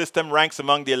 healthcare system ranks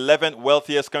among the 11th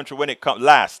wealthiest country when it comes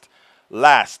last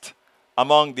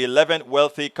among the 11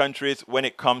 wealthy countries when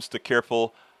it comes to care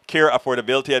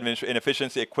affordability, administration,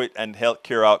 efficiency, equity, and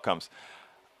healthcare outcomes.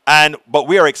 But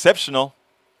we are exceptional.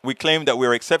 We claim that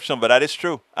we're exceptional, but that is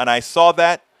true. And I saw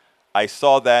that,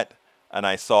 and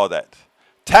I saw that.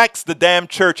 Tax the damn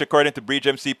church, according to Bridge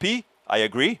MCP. I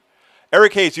agree.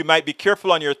 Eric Hayes, you might be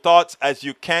careful on your thoughts as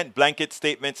you can't blanket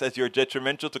statements as you're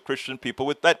detrimental to Christian people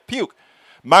with that puke.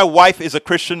 My wife is a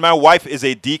Christian. My wife is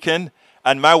a deacon.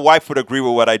 And my wife would agree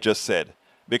with what I just said.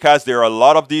 Because there are a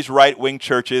lot of these right-wing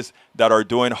churches that are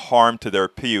doing harm to their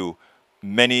pew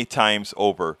many times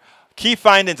over. Key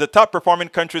findings, the top performing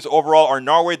countries overall are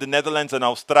Norway, the Netherlands, and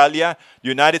Australia. The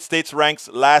United States ranks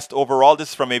last overall. This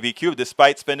is from AVQ,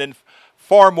 despite spending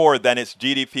far more than its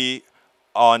GDP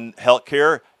on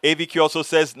healthcare. AVQ also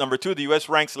says, number 2, the U.S.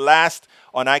 ranks last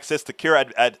on access to care,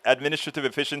 administrative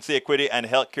efficiency, equity, and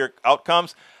healthcare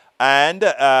outcomes. And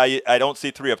I don't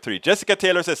see 3 of 3. Jessica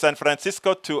Taylor says, San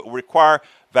Francisco to require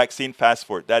vaccine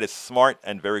passport. That is smart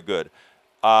and very good.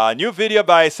 New video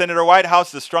by Senator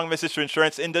Whitehouse, the strong message to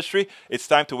insurance industry. It's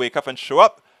time to wake up and show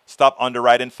up. Stop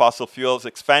underwriting fossil fuels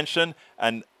expansion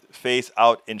and phase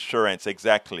out insurance.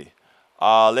 Exactly.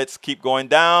 Let's keep going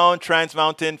down. Trans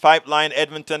Mountain Pipeline,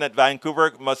 Edmonton at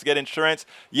Vancouver must get insurance.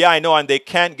 Yeah, I know, and they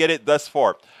can't get it thus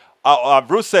far.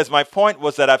 Bruce says, my point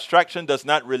was that abstraction does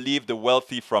not relieve the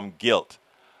wealthy from guilt.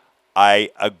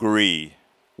 I agree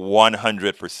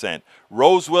 100%.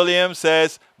 Rose Williams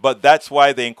says, but that's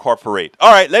why they incorporate.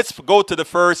 All right, let's go to the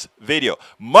first video.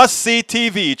 Must see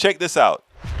TV. Check this out.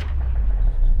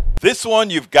 This one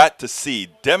you've got to see.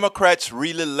 Democrats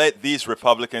really let these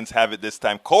Republicans have it this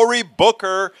time. Cory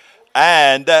Booker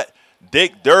and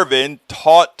Dick Durbin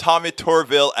taught Tommy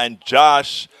Turville and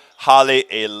Josh Hawley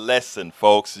a lesson,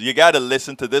 folks. You got to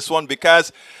listen to this one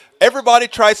because everybody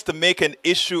tries to make an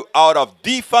issue out of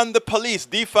defund the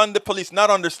police,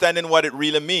 not understanding what it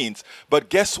really means. But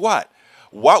guess what?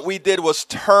 What we did was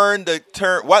turn the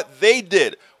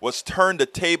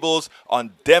tables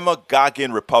on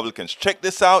demagoguing Republicans. Check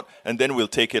this out, and then we'll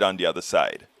take it on the other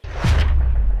side.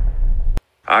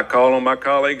 I call on my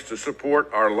colleagues to support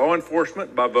our law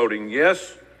enforcement by voting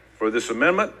yes for this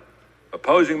amendment.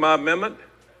 Opposing my amendment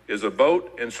is a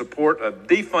vote in support of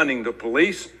defunding the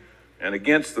police and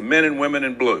against the men and women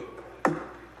in blue.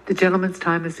 The gentleman's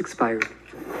time has expired.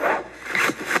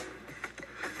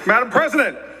 Madam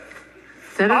President.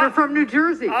 Senator from New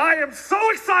Jersey. I am so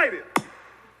excited.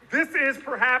 This is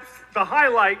perhaps the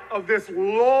highlight of this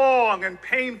long and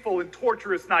painful and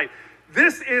torturous night.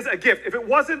 This is a gift. If it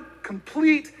wasn't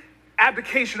complete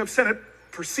abdication of Senate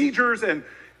procedures and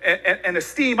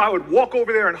esteem, I would walk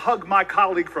over there and hug my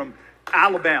colleague from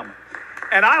Alabama.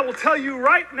 And I will tell you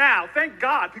right now, thank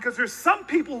God, because there's some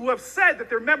people who have said that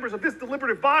they're members of this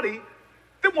deliberative body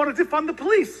that want to defund the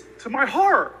police, to my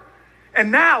horror. And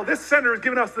now this senator has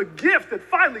given us the gift that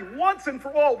finally, once and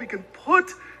for all, we can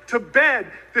put to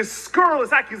bed this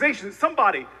scurrilous accusation that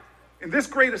somebody in this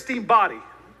great esteemed body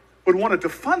would want to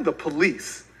defund the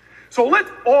police. So let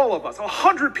all of us,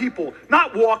 100 people,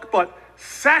 not walk, but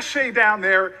sashay down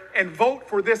there and vote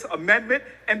for this amendment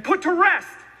and put to rest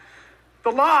the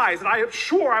lies. And I am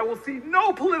sure I will see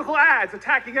no political ads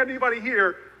attacking anybody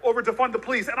here over defund the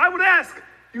police. And I would ask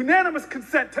unanimous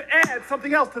consent to add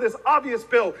something else to this obvious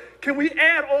bill. Can we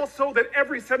add also that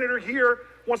every senator here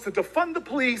wants to defund the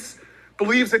police,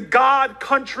 believes in God,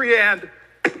 country, and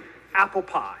apple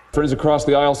pie? Friends across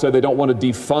the aisle said they don't want to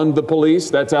defund the police.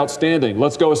 That's outstanding.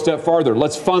 Let's go a step farther.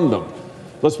 Let's fund them.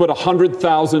 Let's put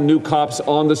 100,000 new cops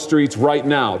on the streets right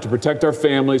now to protect our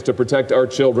families, to protect our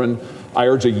children. I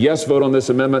urge a yes vote on this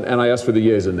amendment, and I ask for the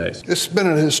yeas and nays. This has been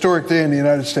a historic day in the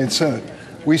United States Senate.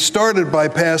 We started by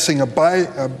passing a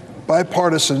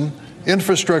bipartisan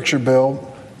infrastructure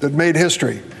bill that made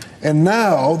history. And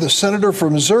now the senator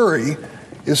from Missouri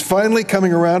is finally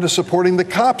coming around to supporting the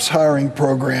cops hiring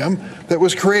program that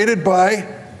was created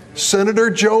by Senator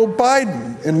Joe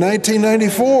Biden in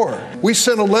 1994. We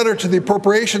sent a letter to the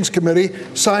Appropriations Committee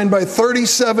signed by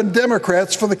 37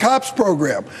 Democrats for the cops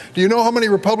program. Do you know how many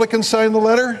Republicans signed the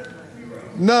letter?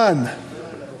 None.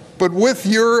 But with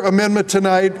your amendment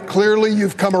tonight, clearly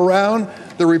you've come around.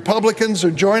 The Republicans are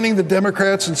joining the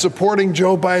Democrats in supporting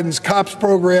Joe Biden's cops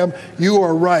program. You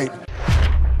are right.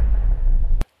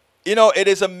 You know, it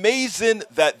is amazing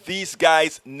that these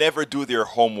guys never do their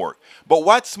homework. But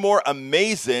what's more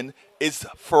amazing is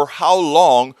for how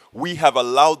long we have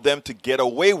allowed them to get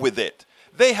away with it.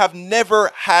 They have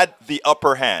never had the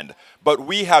upper hand, but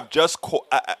we have just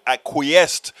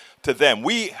acquiesced to them.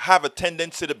 We have a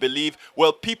tendency to believe,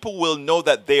 well, people will know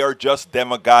that they are just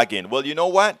demagoguing. Well, you know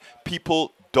what?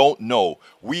 People don't know.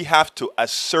 We have to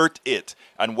assert it.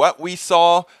 And what we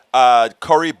saw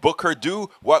Cory Booker do,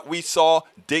 what we saw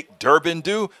Dick Durbin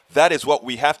do, that is what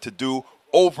we have to do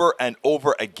over and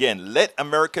over again. Let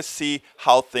America see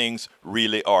how things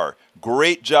really are.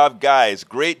 Great job, guys.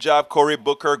 Great job, Cory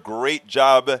Booker. Great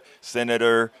job,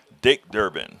 Senator Dick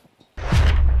Durbin.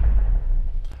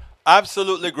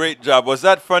 Absolutely great job. Was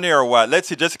that funny or what? Let's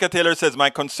see. Jessica Taylor says, my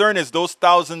concern is those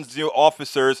thousands new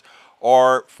officers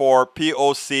are for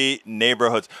POC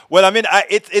neighborhoods. Well, I mean,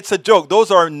 it's a joke.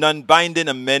 Those are non-binding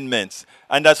amendments.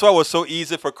 And that's why it was so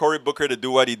easy for Cory Booker to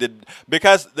do what he did.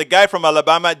 Because the guy from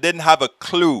Alabama didn't have a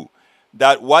clue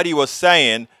that what he was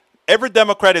saying, every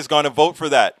Democrat is going to vote for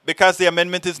that. Because the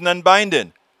amendment is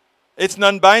non-binding. It's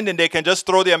non-binding. They can just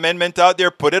throw the amendment out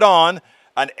there, put it on,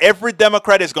 and every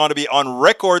Democrat is going to be on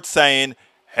record saying,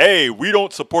 hey, we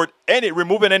don't support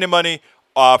removing any money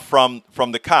from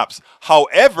the cops.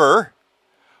 However,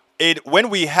 when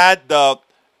we had the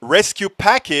rescue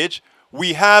package,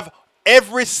 we have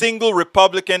every single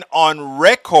Republican on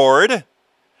record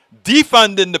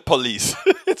defunding the police.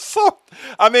 It's so,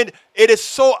 I mean, it is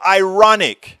so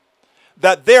ironic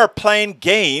that they're playing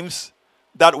games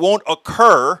that won't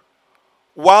occur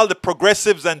while the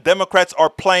progressives and Democrats are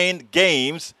playing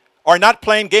games, are not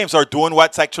playing games, are doing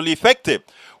what's actually effective.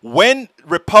 When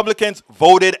Republicans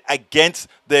voted against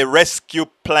the rescue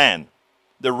plan,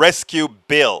 the rescue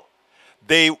bill,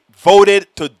 they voted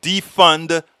to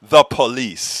defund the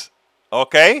police.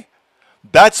 Okay?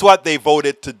 That's what they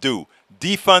voted to do.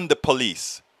 Defund the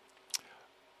police.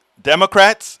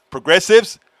 Democrats,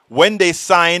 progressives, when they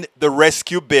signed the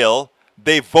rescue bill,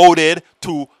 they voted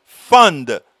to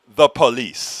fund the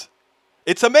police.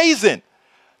 It's amazing.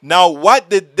 Now, what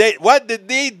did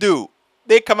they do?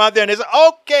 They come out there and they say,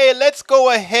 okay, let's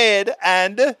go ahead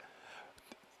and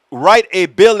write a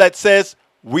bill that says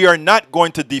we are not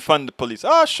going to defund the police.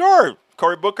 Oh, sure.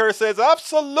 Cory Booker says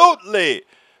absolutely.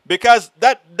 Because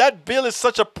that bill is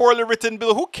such a poorly written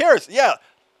bill. Who cares? Yeah,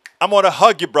 I'm going to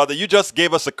hug you, brother. You just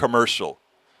gave us a commercial.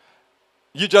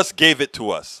 You just gave it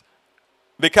to us.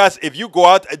 Because if you go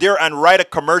out there and write a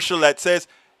commercial that says,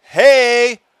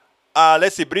 hey,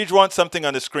 let's see, Bridge wants something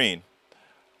on the screen.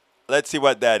 Let's see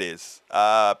what that is.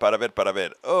 Para ver.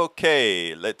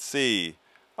 Okay, let's see.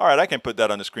 All right, I can put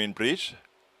that on the screen, Bridge.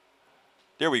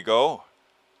 There we go.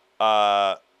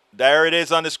 There it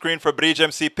is on the screen for Bridge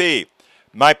MCP.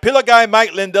 My pillow guy,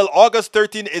 Mike Lindell, August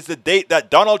 13 is the date that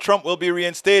Donald Trump will be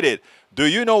reinstated. Do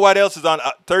you know what else is on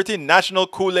 13? National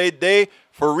Kool-Aid Day?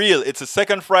 For real, it's the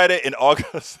second Friday in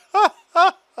August.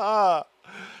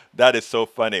 That is so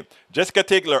funny. Jessica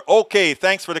Tigler, okay,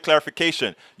 thanks for the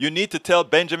clarification. You need to tell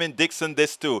Benjamin Dixon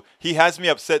this too. He has me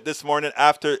upset this morning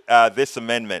after this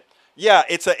amendment. Yeah,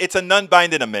 it's a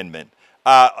non-binding amendment.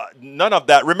 None of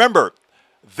that. Remember,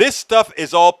 this stuff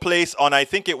is all placed on, I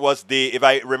think it was the, if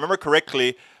I remember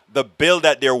correctly, the bill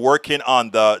that they're working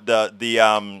on,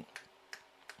 ¿cómo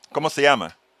se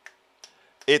llama?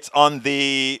 It's on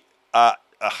the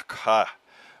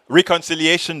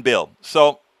reconciliation bill.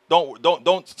 So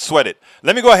don't sweat it.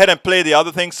 Let me go ahead and play the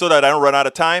other thing so that I don't run out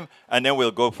of time, and then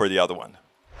we'll go for the other one.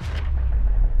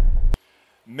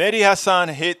 Mehdi Hassan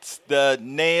hits the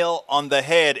nail on the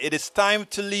head. It is time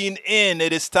to lean in.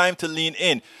 It is time to lean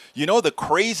in. You know, the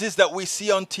crazies that we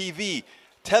see on TV,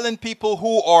 telling people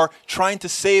who are trying to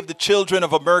save the children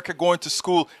of America going to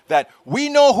school that we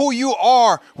know who you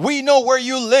are. We know where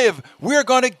you live. We're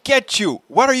going to get you.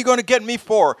 What are you going to get me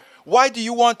for? Why do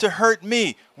you want to hurt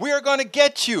me? We are going to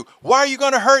get you. Why are you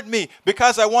going to hurt me?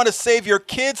 Because I want to save your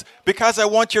kids? Because I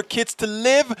want your kids to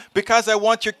live? Because I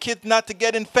want your kids not to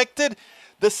get infected?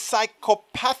 The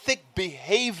psychopathic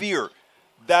behavior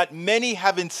that many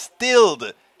have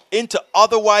instilled into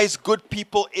otherwise good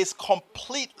people is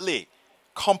completely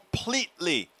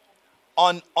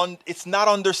it's not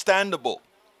understandable.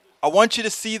 I want you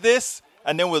to see this,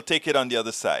 and then we'll take it on the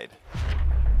other side.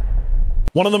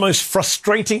 One of the most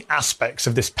frustrating aspects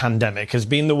of this pandemic has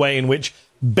been the way in which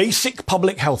basic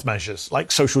public health measures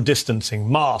like social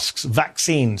distancing, masks,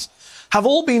 vaccines have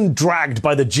all been dragged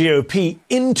by the GOP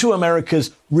into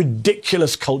America's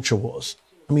ridiculous culture wars.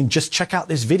 I mean, just check out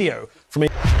this video from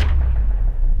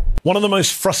One of the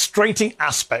most frustrating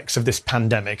aspects of this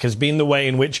pandemic has been the way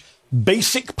in which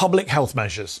basic public health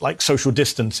measures like social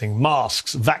distancing,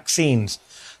 masks, vaccines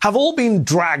have all been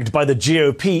dragged by the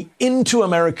GOP into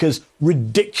America's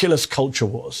ridiculous culture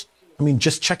wars. I mean,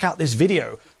 just check out this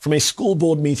video from a school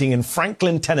board meeting in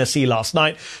Franklin, Tennessee last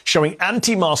night, showing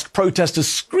anti-mask protesters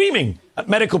screaming at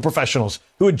medical professionals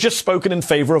who had just spoken in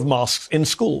favor of masks in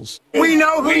schools. We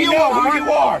know who you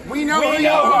are. We know who you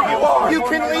are. You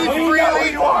can leave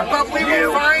freely, but we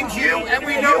will find you, and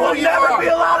we know who you are. You will never be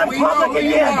allowed in public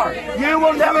again. You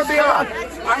will never be allowed.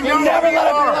 I know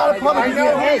who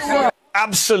you are.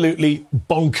 Absolutely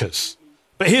bonkers.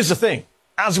 But here's the thing.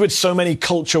 As with so many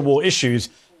culture war issues,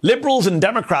 liberals and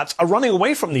Democrats are running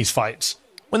away from these fights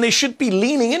when they should be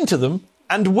leaning into them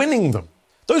and winning them.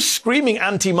 Those screaming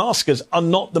anti-maskers are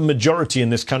not the majority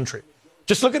in this country.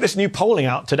 Just look at this new polling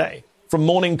out today from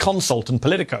Morning Consult and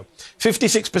Politico.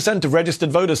 56% of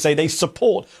registered voters say they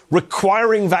support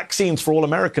requiring vaccines for all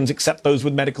Americans except those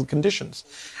with medical conditions.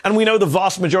 And we know the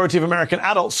vast majority of American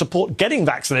adults support getting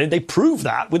vaccinated. They prove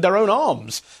that with their own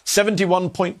arms.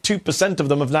 71.2% of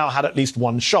them have now had at least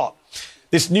one shot.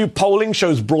 This new polling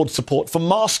shows broad support for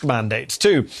mask mandates,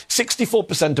 too.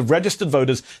 64% of registered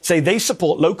voters say they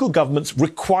support local governments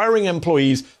requiring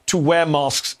employees to wear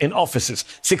masks in offices.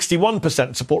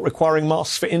 61% support requiring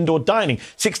masks for indoor dining.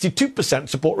 62%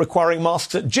 support requiring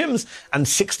masks at gyms. And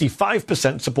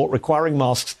 65% support requiring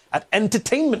masks at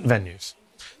entertainment venues.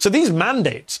 So these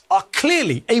mandates are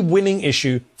clearly a winning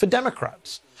issue for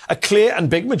Democrats. A clear and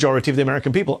big majority of the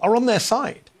American people are on their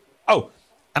side. Oh,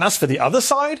 and as for the other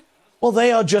side, well,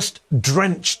 they are just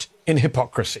drenched in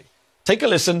hypocrisy. Take a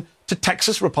listen to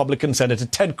Texas Republican Senator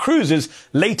Ted Cruz's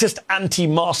latest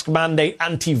anti-mask mandate,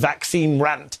 anti-vaccine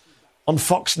rant on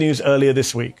Fox News earlier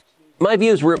this week. My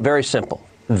views were very simple.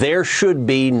 There should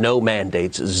be no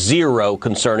mandates, zero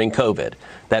concerning COVID.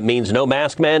 That means no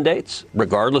mask mandates,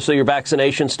 regardless of your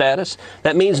vaccination status.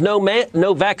 That means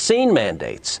no vaccine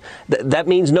mandates. That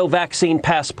means no vaccine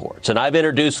passports. And I've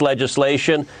introduced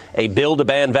legislation, a bill to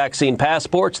ban vaccine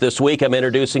passports. This week I'm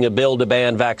introducing a bill to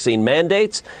ban vaccine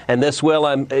mandates. And this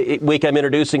week I'm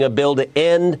introducing a bill to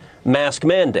end mask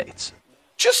mandates.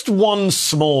 Just one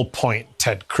small point,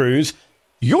 Ted Cruz.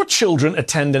 Your children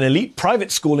attend an elite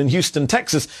private school in Houston,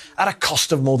 Texas, at a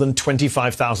cost of more than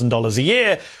 $25,000 a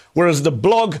year, whereas the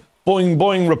blog Boing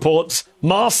Boing reports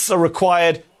masks are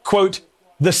required, quote,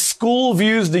 the school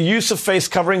views the use of face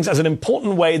coverings as an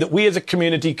important way that we as a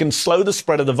community can slow the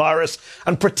spread of the virus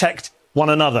and protect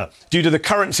one another. Due to the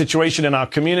current situation in our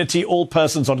community, all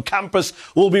persons on campus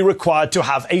will be required to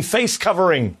have a face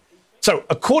covering. So,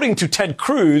 according to Ted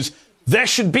Cruz, there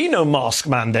should be no mask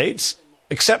mandates,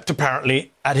 except apparently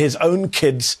at his own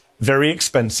kid's very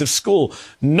expensive school.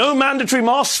 No mandatory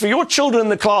masks for your children in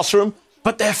the classroom,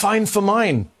 but they're fine for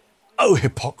mine. Oh,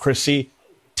 hypocrisy.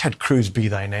 Ted Cruz be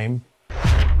thy name.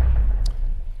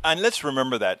 And let's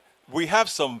remember that we have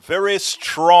some very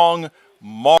strong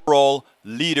moral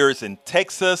leaders in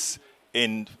Texas,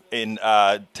 in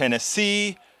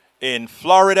Tennessee, in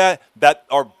Florida that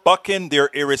are bucking their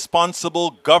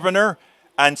irresponsible governor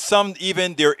and some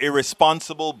even their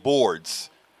irresponsible boards.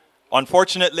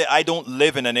 Unfortunately, I don't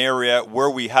live in an area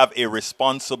where we have a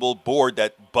responsible board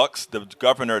that bucks the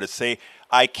governor to say,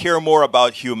 I care more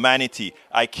about humanity.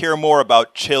 I care more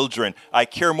about children. I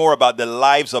care more about the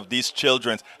lives of these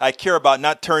children. I care about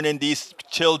not turning these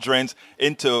children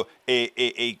into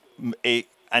an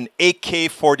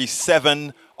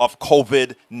AK-47 of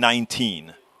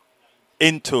COVID-19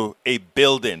 into a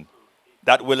building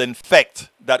that will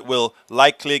infect, that will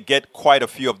likely get quite a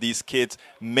few of these kids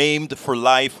maimed for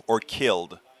life or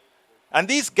killed. And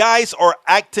these guys are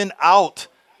acting out.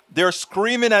 They're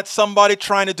screaming at somebody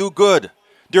trying to do good.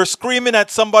 They're screaming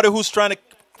at somebody who's trying to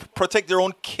protect their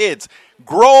own kids.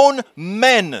 Grown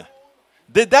men.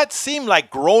 Did that seem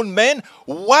like grown men?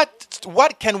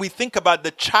 What can we think about the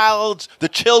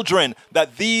children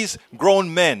that these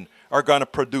grown men are going to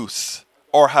produce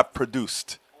or have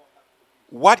produced?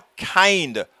 What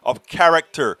kind of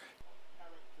character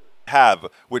have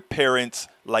with parents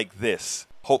like this?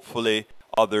 Hopefully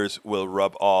others will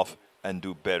rub off and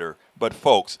do better. But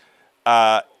folks,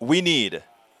 we need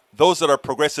those that are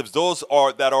progressives, those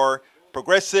that are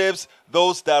progressives,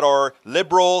 those that are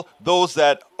liberal, those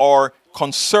that are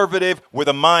conservative with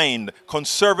a mind,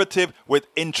 conservative with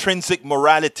intrinsic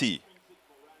morality.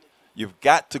 You've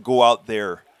got to go out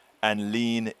there and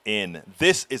lean in.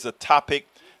 This is a topic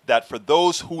that for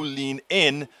those who lean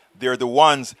in, they're the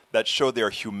ones that show they're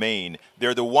humane.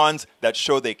 They're the ones that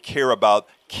show they care about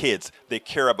kids. They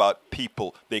care about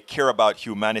people. They care about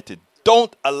humanity.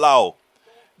 Don't allow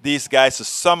these guys to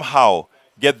somehow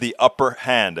get the upper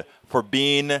hand for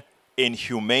being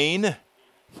inhumane,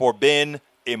 for being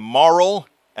immoral,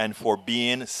 and for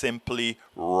being simply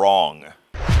wrong.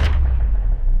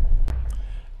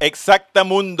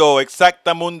 Exactamundo,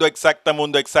 exactamundo,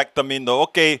 exactamundo, exactamundo.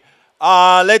 Okay.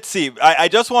 Let's see. I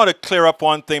just want to clear up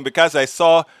one thing because I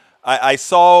saw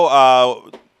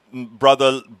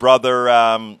brother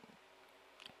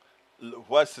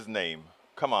what's his name?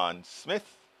 Come on,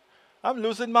 Smith. I'm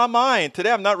losing my mind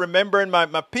today. I'm not remembering my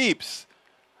peeps.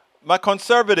 My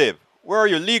conservative. Where are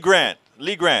you, Lee Grant?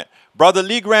 Lee Grant. Brother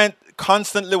Lee Grant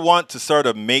constantly wants to sort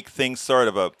of make things sort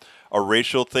of a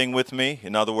racial thing with me.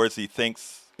 In other words, he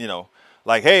thinks,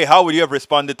 like, hey, how would you have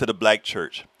responded to the black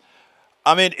church?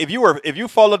 I mean, if you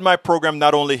followed my program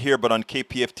not only here but on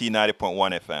KPFT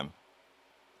 90.1 FM,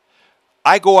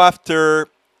 I go after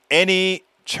any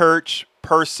church,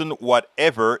 person,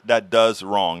 whatever that does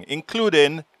wrong,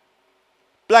 including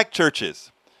black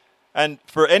churches. And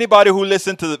for anybody who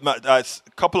listened to a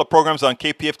couple of programs on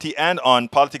KPFT and on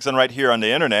Politics and Right here on the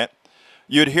internet,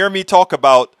 you'd hear me talk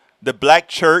about the black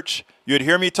church. You'd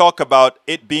hear me talk about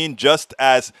it being just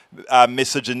as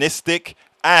misogynistic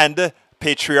and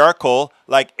patriarchal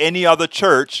like any other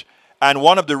church. And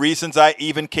one of the reasons I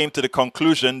even came to the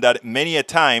conclusion that many a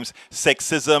times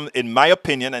sexism, in my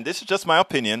opinion, and this is just my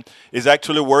opinion, is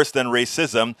actually worse than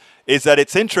racism, is that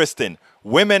it's interesting.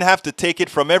 Women have to take it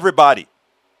from everybody.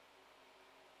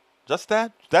 Just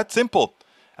that simple.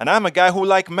 And I'm a guy who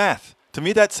likes math. To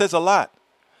me, that says a lot.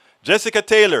 Jessica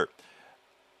Taylor,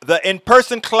 the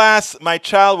in-person class my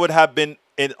child would have been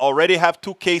already have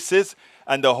 2 cases,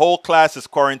 and the whole class is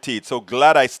quarantined. So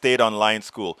glad I stayed online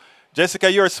school.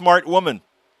 Jessica, you're a smart woman.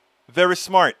 Very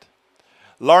smart.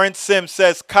 Lawrence Sims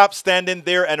says, cops standing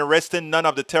there and arresting none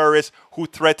of the terrorists who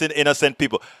threatened innocent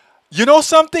people. You know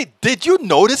something? Did you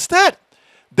notice that?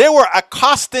 They were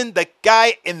accosting the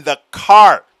guy in the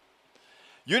car.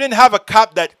 You didn't have a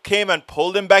cop that came and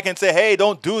pulled him back and said, hey,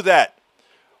 don't do that.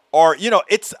 Or, you know,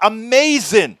 it's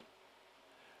amazing.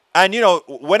 And, you know,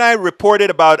 when I reported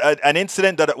about an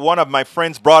incident that one of my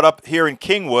friends brought up here in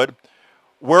Kingwood,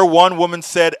 where one woman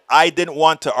said, I didn't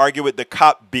want to argue with the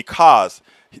cop because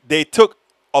they took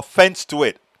offense to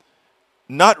it,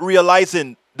 not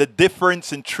realizing the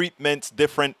difference in treatments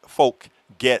different folk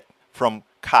get from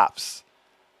cops.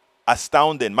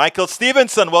 Astounding. Michael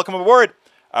Stevenson, welcome aboard.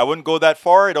 I wouldn't go that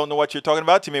far. I don't know what you're talking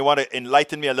about. You may want to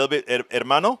enlighten me a little bit,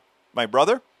 hermano, my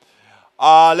brother.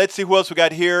 Let's see who else we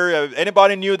got here.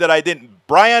 Anybody knew that I didn't?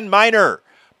 Brian Miner,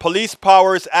 Police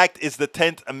Powers Act is the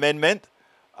 10th Amendment.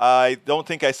 I don't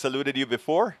think I saluted you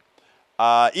before.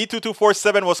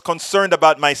 E2247 was concerned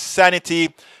about my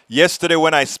sanity yesterday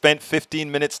when I spent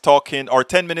 15 minutes talking or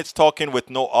 10 minutes talking with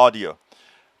no audio.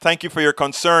 Thank you for your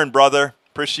concern, brother.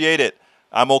 Appreciate it.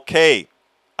 I'm okay.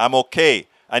 I'm okay.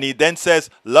 And he then says,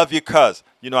 love you, cuz.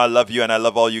 You know I love you and I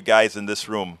love all you guys in this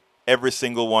room. Every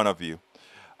single one of you.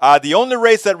 The only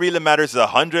race that really matters is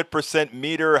 100%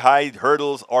 meter high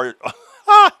hurdles or...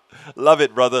 Love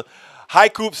it, brother. High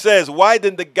Coop says, why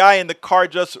didn't the guy in the car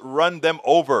just run them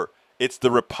over? It's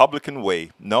the Republican way.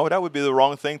 No, that would be the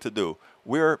wrong thing to do.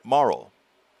 We're moral.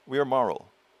 We are moral.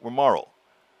 We're moral.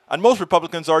 And most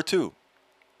Republicans are too.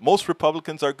 Most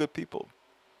Republicans are good people.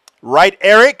 Right,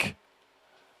 Eric?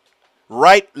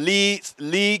 Right, Lee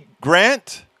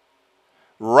Grant?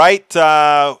 Right,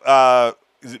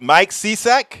 Mike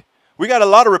Cisak? We got a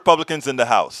lot of Republicans in the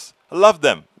House. I love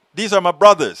them. These are my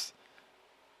brothers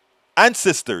and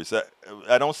sisters.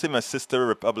 I don't see my sister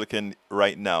Republican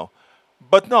right now.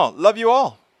 But no, love you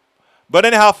all. But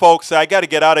anyhow, folks, I got to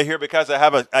get out of here because I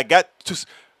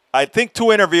think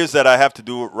 2 interviews that I have to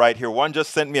do right here. One just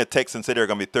sent me a text and said they're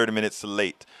going to be 30 minutes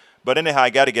late. But anyhow,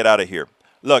 I got to get out of here.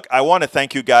 Look, I want to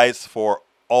thank you guys for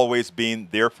always being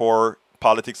there for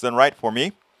Politics Done Right for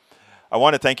me. I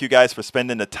want to thank you guys for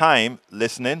spending the time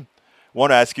listening. I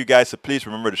want to ask you guys to please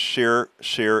remember to share,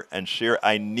 share, and share.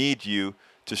 I need you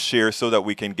to share so that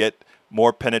we can get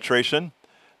more penetration.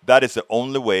 That is the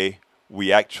only way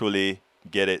we actually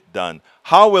get it done.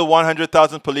 How will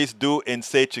 100,000 police do in,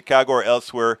 say, Chicago or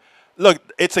elsewhere? Look,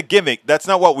 it's a gimmick. That's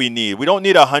not what we need. We don't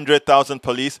need 100,000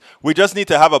 police. We just need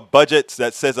to have a budget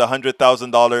that says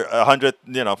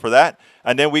 $100,000, for that,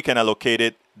 and then we can allocate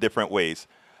it different ways.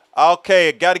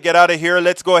 Okay, got to get out of here.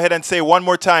 Let's go ahead and say one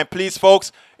more time, please,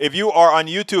 folks. If you are on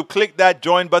YouTube, click that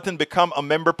join button, become a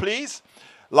member, please.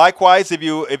 Likewise, if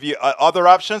you other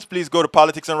options, please go to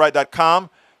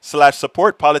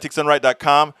politicsandright.com/support.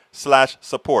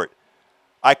 Politicsandright.com/support.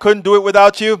 I couldn't do it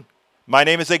without you. My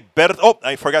name is Egberto. Oh,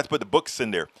 I forgot to put the books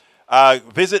in there.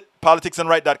 Visit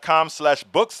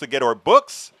politicsandright.com/books to get our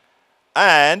books.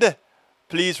 And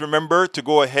please remember to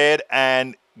go ahead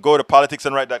and go to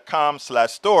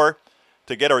politicsandright.com/store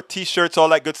to get our t-shirts, all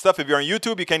that good stuff. If you're on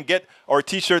YouTube, you can get our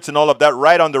t-shirts and all of that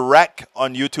right on the rack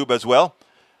on YouTube as well.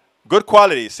 Good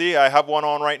quality. See, I have one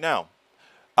on right now.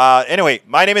 Anyway,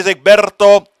 my name is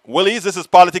Egberto Willies. This is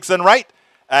Politics Done Right.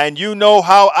 And you know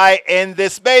how I end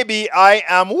this baby. I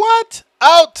am what?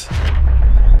 Out.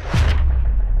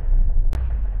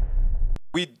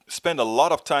 We spend a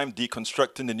lot of time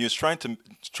deconstructing the news, trying to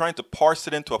parse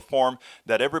it into a form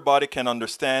that everybody can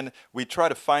understand. We try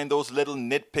to find those little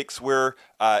nitpicks where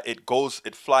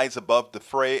it flies above the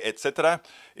fray, etc.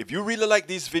 If you really like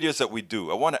these videos that we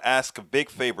do, I want to ask a big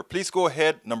favor. Please go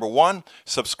ahead, number 1,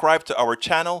 subscribe to our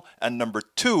channel, and number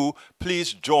 2,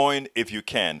 please join if you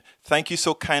can. Thank you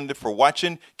so kindly for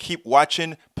watching. Keep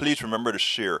watching. Please remember to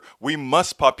share. We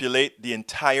must populate the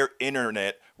entire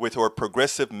internet with our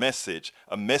progressive message,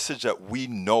 a message that we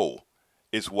know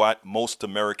is what most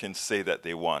Americans say that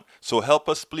they want. So help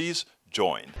us, please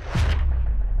join.